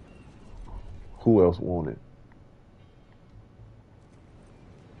 Give me that. Who else want it?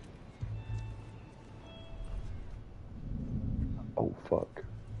 Oh, fuck.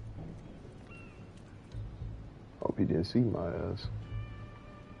 Hope he didn't see my ass.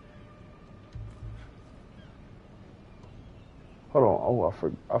 Hold on. Oh,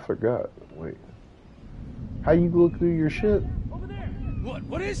 I forgot. Wait. How you look through your shit? Over there.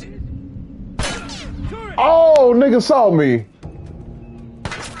 What is it? Oh, nigga saw me.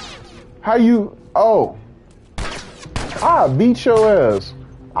 How you? Oh. I beat your ass.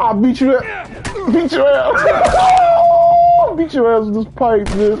 I beat you. Beat your ass. Beat your ass with this pipe,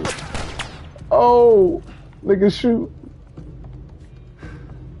 bitch. Oh, nigga shoot.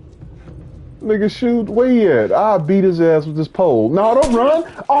 Nigga shoot. Where he at? I beat his ass with this pole. No, don't run.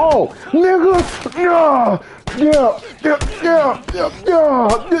 Oh, nigga. Yeah. Yeah. Yeah. Yeah. Yeah.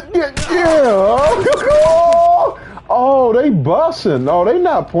 Yeah. Yeah. Oh, they bussin'. Oh, they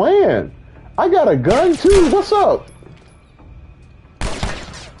not playing. I got a gun too. What's up?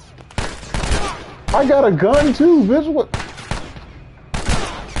 I got a gun too, bitch. What?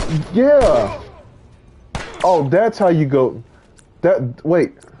 Yeah. Oh, that's how you go. That,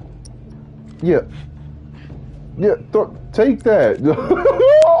 wait. Yeah. Yeah, take that.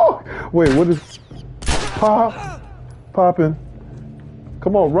 Wait, what is... Popping.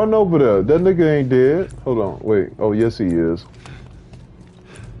 Come on, run over there. That nigga ain't dead. Hold on, wait. Oh, yes he is.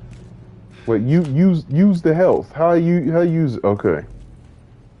 Wait, you use the health. How you use it? Okay.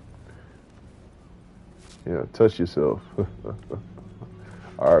 Yeah, touch yourself.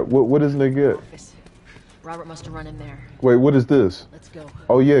 Alright, what does nigga get? Robert must have run in there. Wait, what is this? Let's go.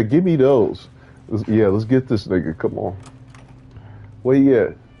 Oh yeah, give me those. Let's get this nigga. Come on. Where he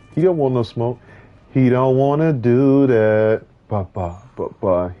at? He don't want no smoke. He don't want to do that.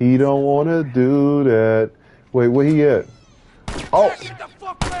 Ba. He don't want to do that. Wait, where he at? Oh. Get the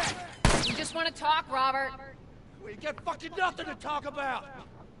fuck back! You just want to talk, Robert. We got fucking nothing to talk about.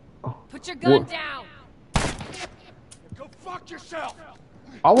 Put your gun down. Go fuck yourself.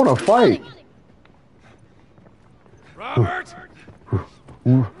 I want to fight. Robert.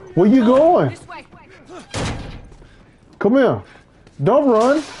 Where you going? This way. Come here. Don't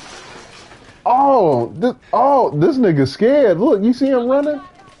run. Oh, this nigga's scared. Look, you see him running?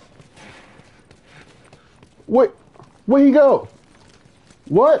 Wait, where he go?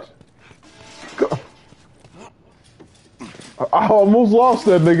 What? I almost lost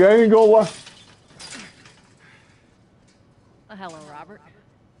that nigga. I ain't gonna lie. Hello, Robert.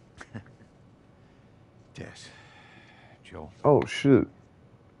 Des. Joel. Oh, shit.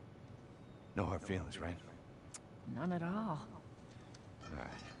 No hard feelings, right? None at all.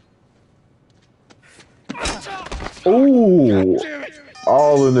 Ooh,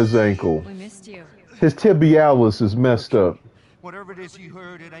 all in his ankle. We missed you. His tibialis is messed up. Whatever it is you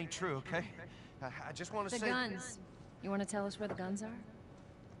heard, it ain't true, okay? I just want to say... The guns. You want to tell us where the guns are?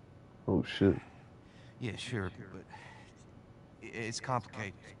 Oh, shit. Yeah, sure, but it's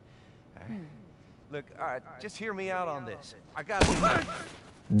complicated. All right. Look, all right, just hear me out on this. I got...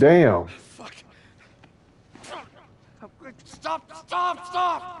 Damn. Fuck.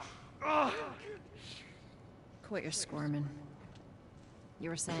 Stop! Ugh. Quit your squirming. You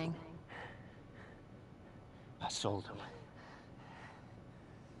were saying? I sold him.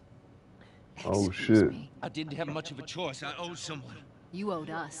 Oh, shit. I didn't have much of a choice. I owed someone. You owed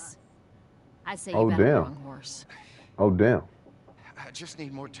us. I say Oh, you bet on the damn. wrong horse. Oh, damn. I just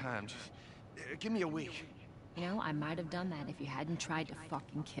need more time. Just give me a week. You know, I might have done that if you hadn't tried to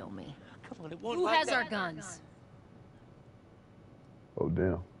fucking kill me. Come on, it won't Who like has that. our guns? Oh,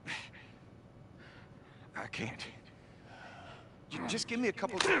 damn. I can't. Just give me a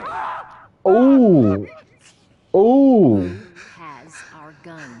couple... Ooh. Ooh. Has our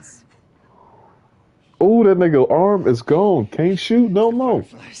guns? Ooh, that nigga arm is gone. Can't shoot no more.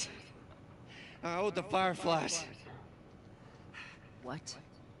 Fireflies. I owed the Fireflies. What?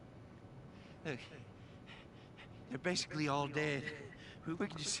 Look, they're basically all dead. We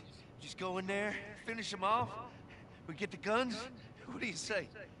can just go in there, finish them off. We get the guns. What do you say?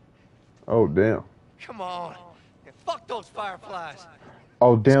 Oh, damn. Come on. Yeah, fuck those Fireflies.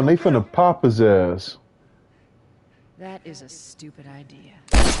 Oh, damn, they finna pop his ass. That is a stupid idea.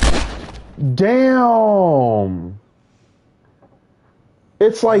 Damn.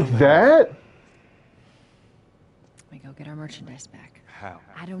 It's like that? We go get our merchandise back. How?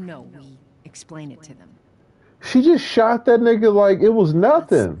 I don't know. We explain it to them. She just shot that nigga like it was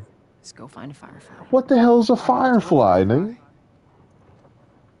nothing. Just go find a firefly. What the hell is a firefly, nigga?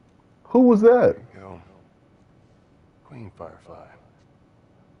 Who was that? There you go. Queen Firefly.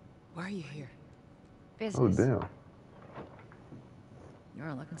 Why are you here? Oh, Business. damn. You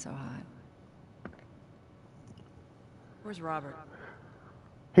aren't looking so hot. Where's Robert?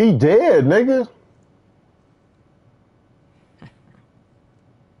 He dead, nigga.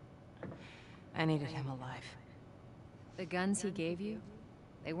 I needed him alive. The guns he gave you,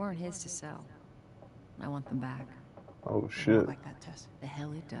 they weren't his to sell. I want them back. Oh, shit. Like that, Tess. The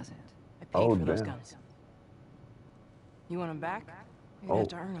hell it doesn't. I paid Oh, for those damn. guns. You want them back? You'd Oh. have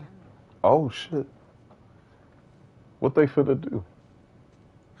to earn them. Oh, shit. What they finna do?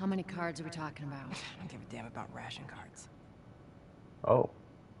 How many cards are we talking about? I don't give a damn about ration cards. Oh.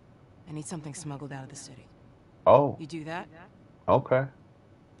 I need something smuggled out of the city. Oh. You do that, Okay.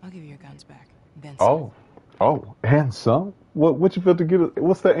 I'll give you your guns back. Then some. Oh. Oh. And some? What you finna get?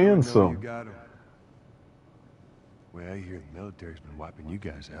 What's the and You some? got him. Well, I hear the military's been wiping you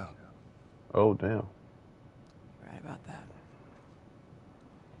guys out. Oh, damn. Right about that.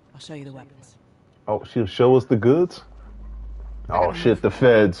 I'll show you the weapons. Oh, she'll show us the goods? Oh, shit, the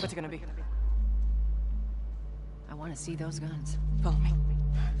feds. What's it gonna be? I want to see those guns. Follow me.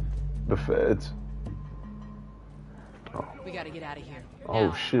 The feds. We gotta get out of here. Oh,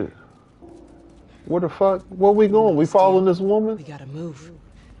 Now. shit. Where the fuck? Where we going? We following this woman? We gotta move.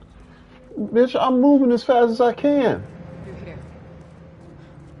 Bitch, I'm moving as fast as I can. Through here.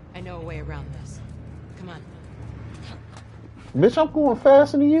 I know a way around this. Come on. Bitch, I'm going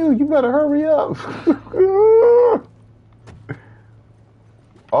faster than you. You better hurry up.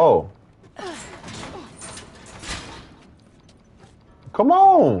 Oh. Come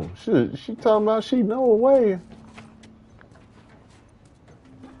on. She talking about she know a way.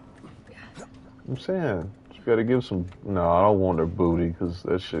 I'm saying, she better give some... No, I don't want her booty, because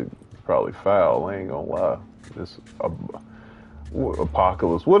that shit probably foul. I ain't gonna lie. This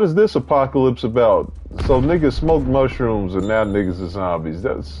apocalypse. What is this apocalypse about? So niggas smoke mushrooms and now niggas are zombies.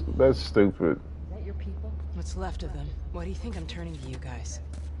 That's stupid. Is that your people? What's left of them? Why do you think I'm turning to you guys?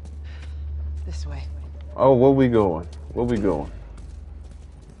 This way. Oh, where we going? Where we going?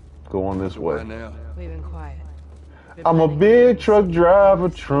 Going this way. now. We've been quiet. I'm a big truck driver,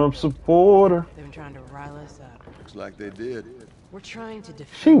 Trump supporter. They've been trying to rile us up. Looks like they did. We're trying to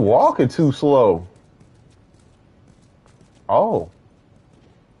defend. She walking too slow. Oh.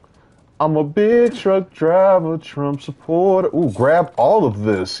 I'm a big truck driver, Trump supporter. Ooh, grab all of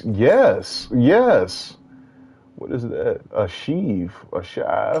this. Yes, yes. What is that? A sheave, a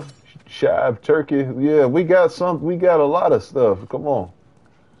shive turkey. Yeah, we got a lot of stuff. Come on.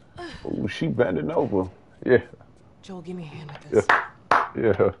 Ooh, she bending over. Yeah. Joel, give me a hand with this.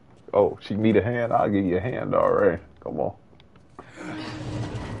 Yeah. Yeah. Oh, she need a hand? I'll give you a hand, all right. Come on.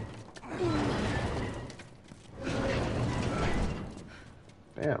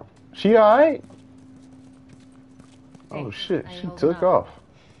 Damn. She all right? Oh, shit. She took off.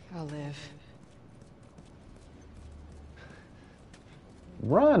 I'll live.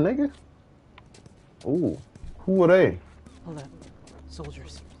 Run, nigga. Ooh. Who are they? Hold up.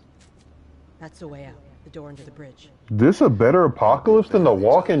 Soldiers. That's the way out. The door under the bridge. This a better apocalypse than The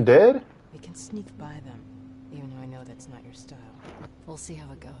Walking Dead? We can sneak by them, even though I know that's not your style. We'll see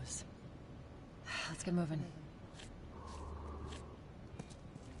how it goes. Let's get moving.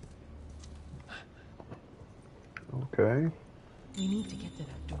 Okay. We need to get to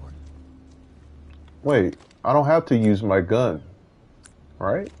that door. Wait, I don't have to use my gun,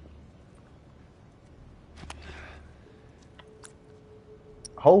 right?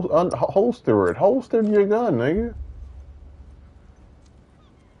 Holster it. Holster your gun, nigga.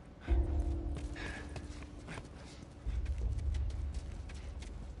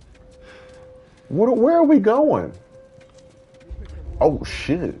 Where are we going? Oh,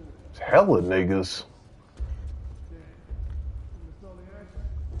 shit. It's hella niggas.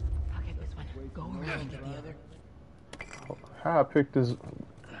 I'll get this one. Go around and get the other. How I picked this?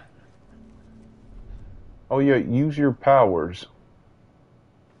 Oh yeah, use your powers.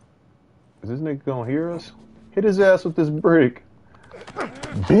 Is this nigga gonna hear us? Hit his ass with this brick.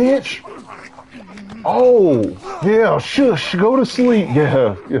 Bitch! Oh! Yeah, shush, go to sleep.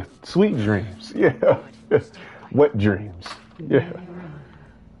 Yeah, yeah. Sweet dreams. Yeah. Wet dreams. Yeah.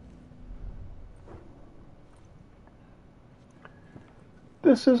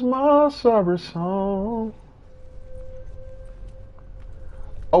 This is my sorry song.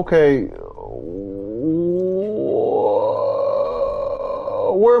 Okay.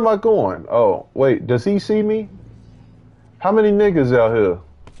 Where am I going? Oh, wait. Does he see me? How many niggas out here?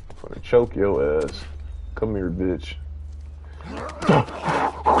 I'm gonna choke your ass. Come here, bitch.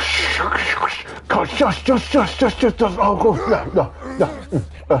 Oh, go.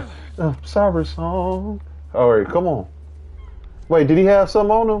 No. Cyber song. All right, come on. Wait, did he have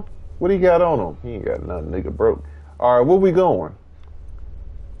something on him? What he got on him? He ain't got nothing. Nigga broke. All right, where we going?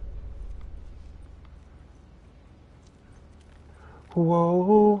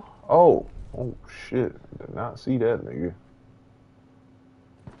 Whoa. Oh shit. Did not see that nigga.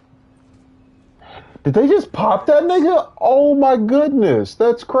 Did they just pop that nigga? Oh my goodness.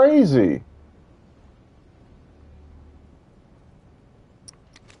 That's crazy.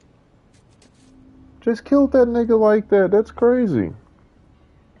 Just killed that nigga like that. That's crazy.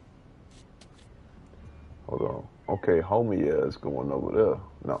 Hold on. Okay, homie ass going over there.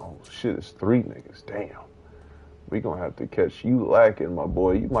 No, shit, it's 3 niggas. Damn. We gonna have to catch you lacking, my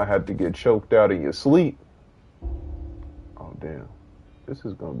boy. You might have to get choked out in your sleep. Oh, damn. This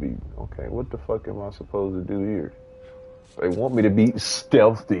is gonna be... Okay, what the fuck am I supposed to do here? They want me to be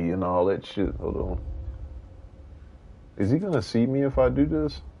stealthy and all that shit. Hold on. Is he gonna see me if I do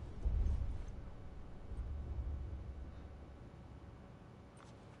this?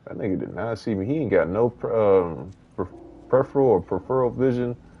 That nigga did not see me. He ain't got no peripheral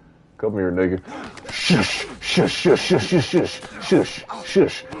vision. Come here, nigga. Shush, shush, shush, shush, shush, shush, shush,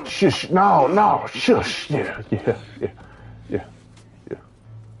 shush, shush. No, shush. Yeah.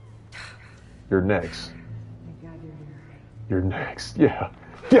 You're next. You're next. Yeah,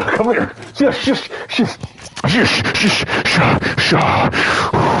 come here. Shush.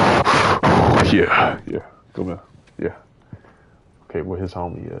 Yeah. Come here. Yeah. Okay, where his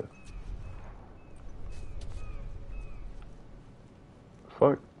homie at?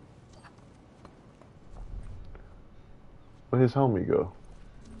 Fuck. Where his homie go?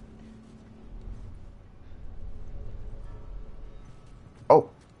 Oh,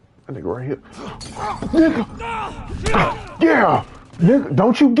 that nigga right here. Nigga! Yeah! Nigga,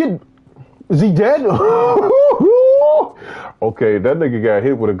 don't you get... Is he dead? Okay, that nigga got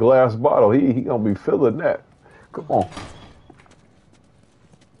hit with a glass bottle. He gonna be feeling that. Come on.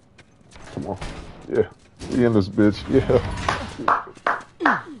 Yeah. We in this bitch. Yeah.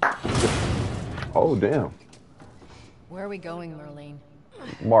 Oh, damn. Where are we going, Marlene?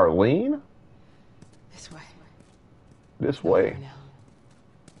 Marlene? This way. This way.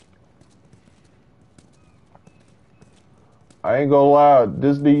 I ain't gonna lie.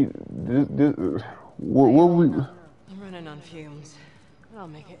 This what we... I'm running on fumes. I'll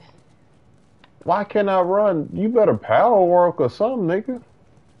make it. Why can't I run? You better power work or something, nigga.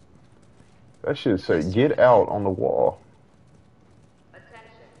 That should say get out on the wall. Attention.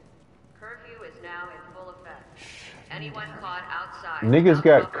 Curfew is now in full effect. Anyone caught outside Niggas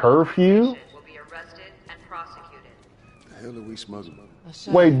got curfew? will be arrested and prosecuted. The hell are we smuggling?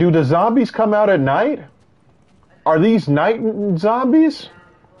 Wait, do the zombies come out at night? Are these night zombies?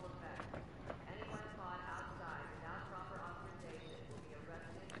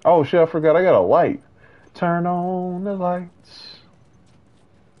 Oh shit, I forgot I got a light. Turn on the lights.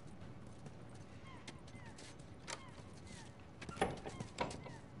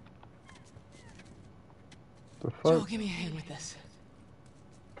 The fuck? Joel, give me a hand with this.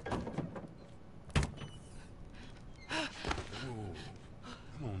 Come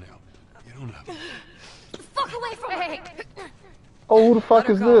on now. Get on up. Fuck away from me! Oh, who the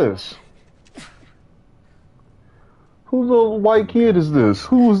fuck is this? Who little white kid is this?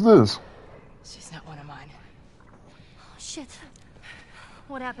 Who is this? She's not one of mine. Oh, shit.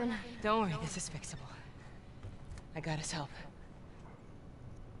 What happened? Don't worry, this is fixable. I got his help.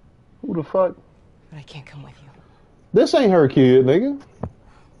 Who the fuck? But I can't come with you. This ain't her kid, nigga.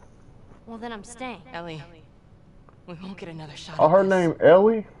 Well, then I'm staying. Ellie, we won't get another shot. Oh, her name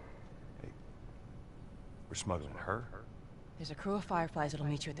Ellie? We're smuggling her? There's a crew of Fireflies that'll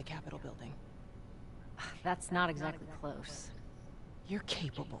meet you at the Capitol building. That's not exactly close. You're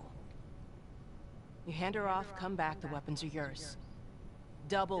capable. You hand her off, come back, the weapons are yours.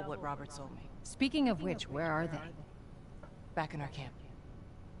 Double what Robert sold me. Speaking of which, where are they? Back in our camp.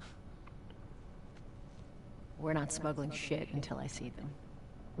 We're not smuggling shit until I see them.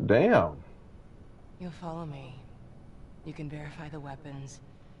 Damn. You'll follow me. You can verify the weapons.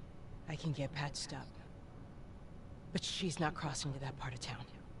 I can get patched up. But she's not crossing to that part of town.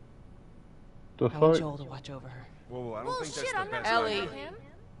 The I want fuck? Joel to watch over her. Whoa, I don't think that's the best Ellie. idea.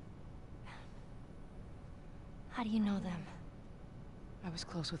 How do you know them? I was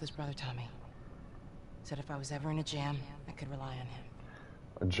close with his brother Tommy. Said if I was ever in a jam, I could rely on him.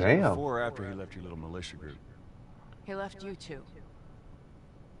 A jam? Before or after he left your little militia group? He left you too.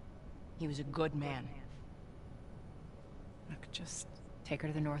 He was a good man. Look, just take her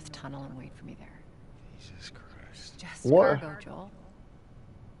to the North Tunnel and wait for me there. Jesus Christ. Just What? cargo, Joel.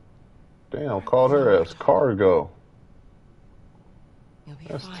 Damn, called her ass cargo.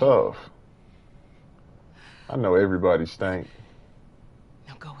 That's tough. I know everybody stank.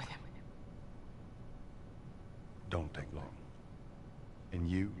 Now go with him. Don't take long. And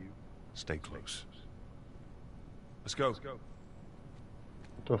you, stay close. Let's go. What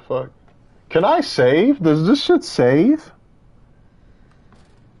the fuck? Can I save? Does this shit save?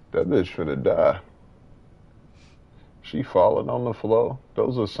 That bitch finna die. She falling on the floor.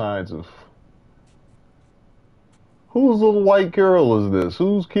 Those are signs of... Whose little white girl is this?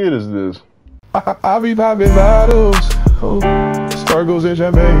 Whose kid is this? I be popping bottles. Oh, Sparkles and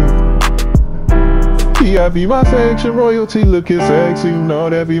champagne. Yeah, be my section royalty looking sexy. You know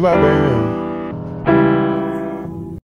that be my band.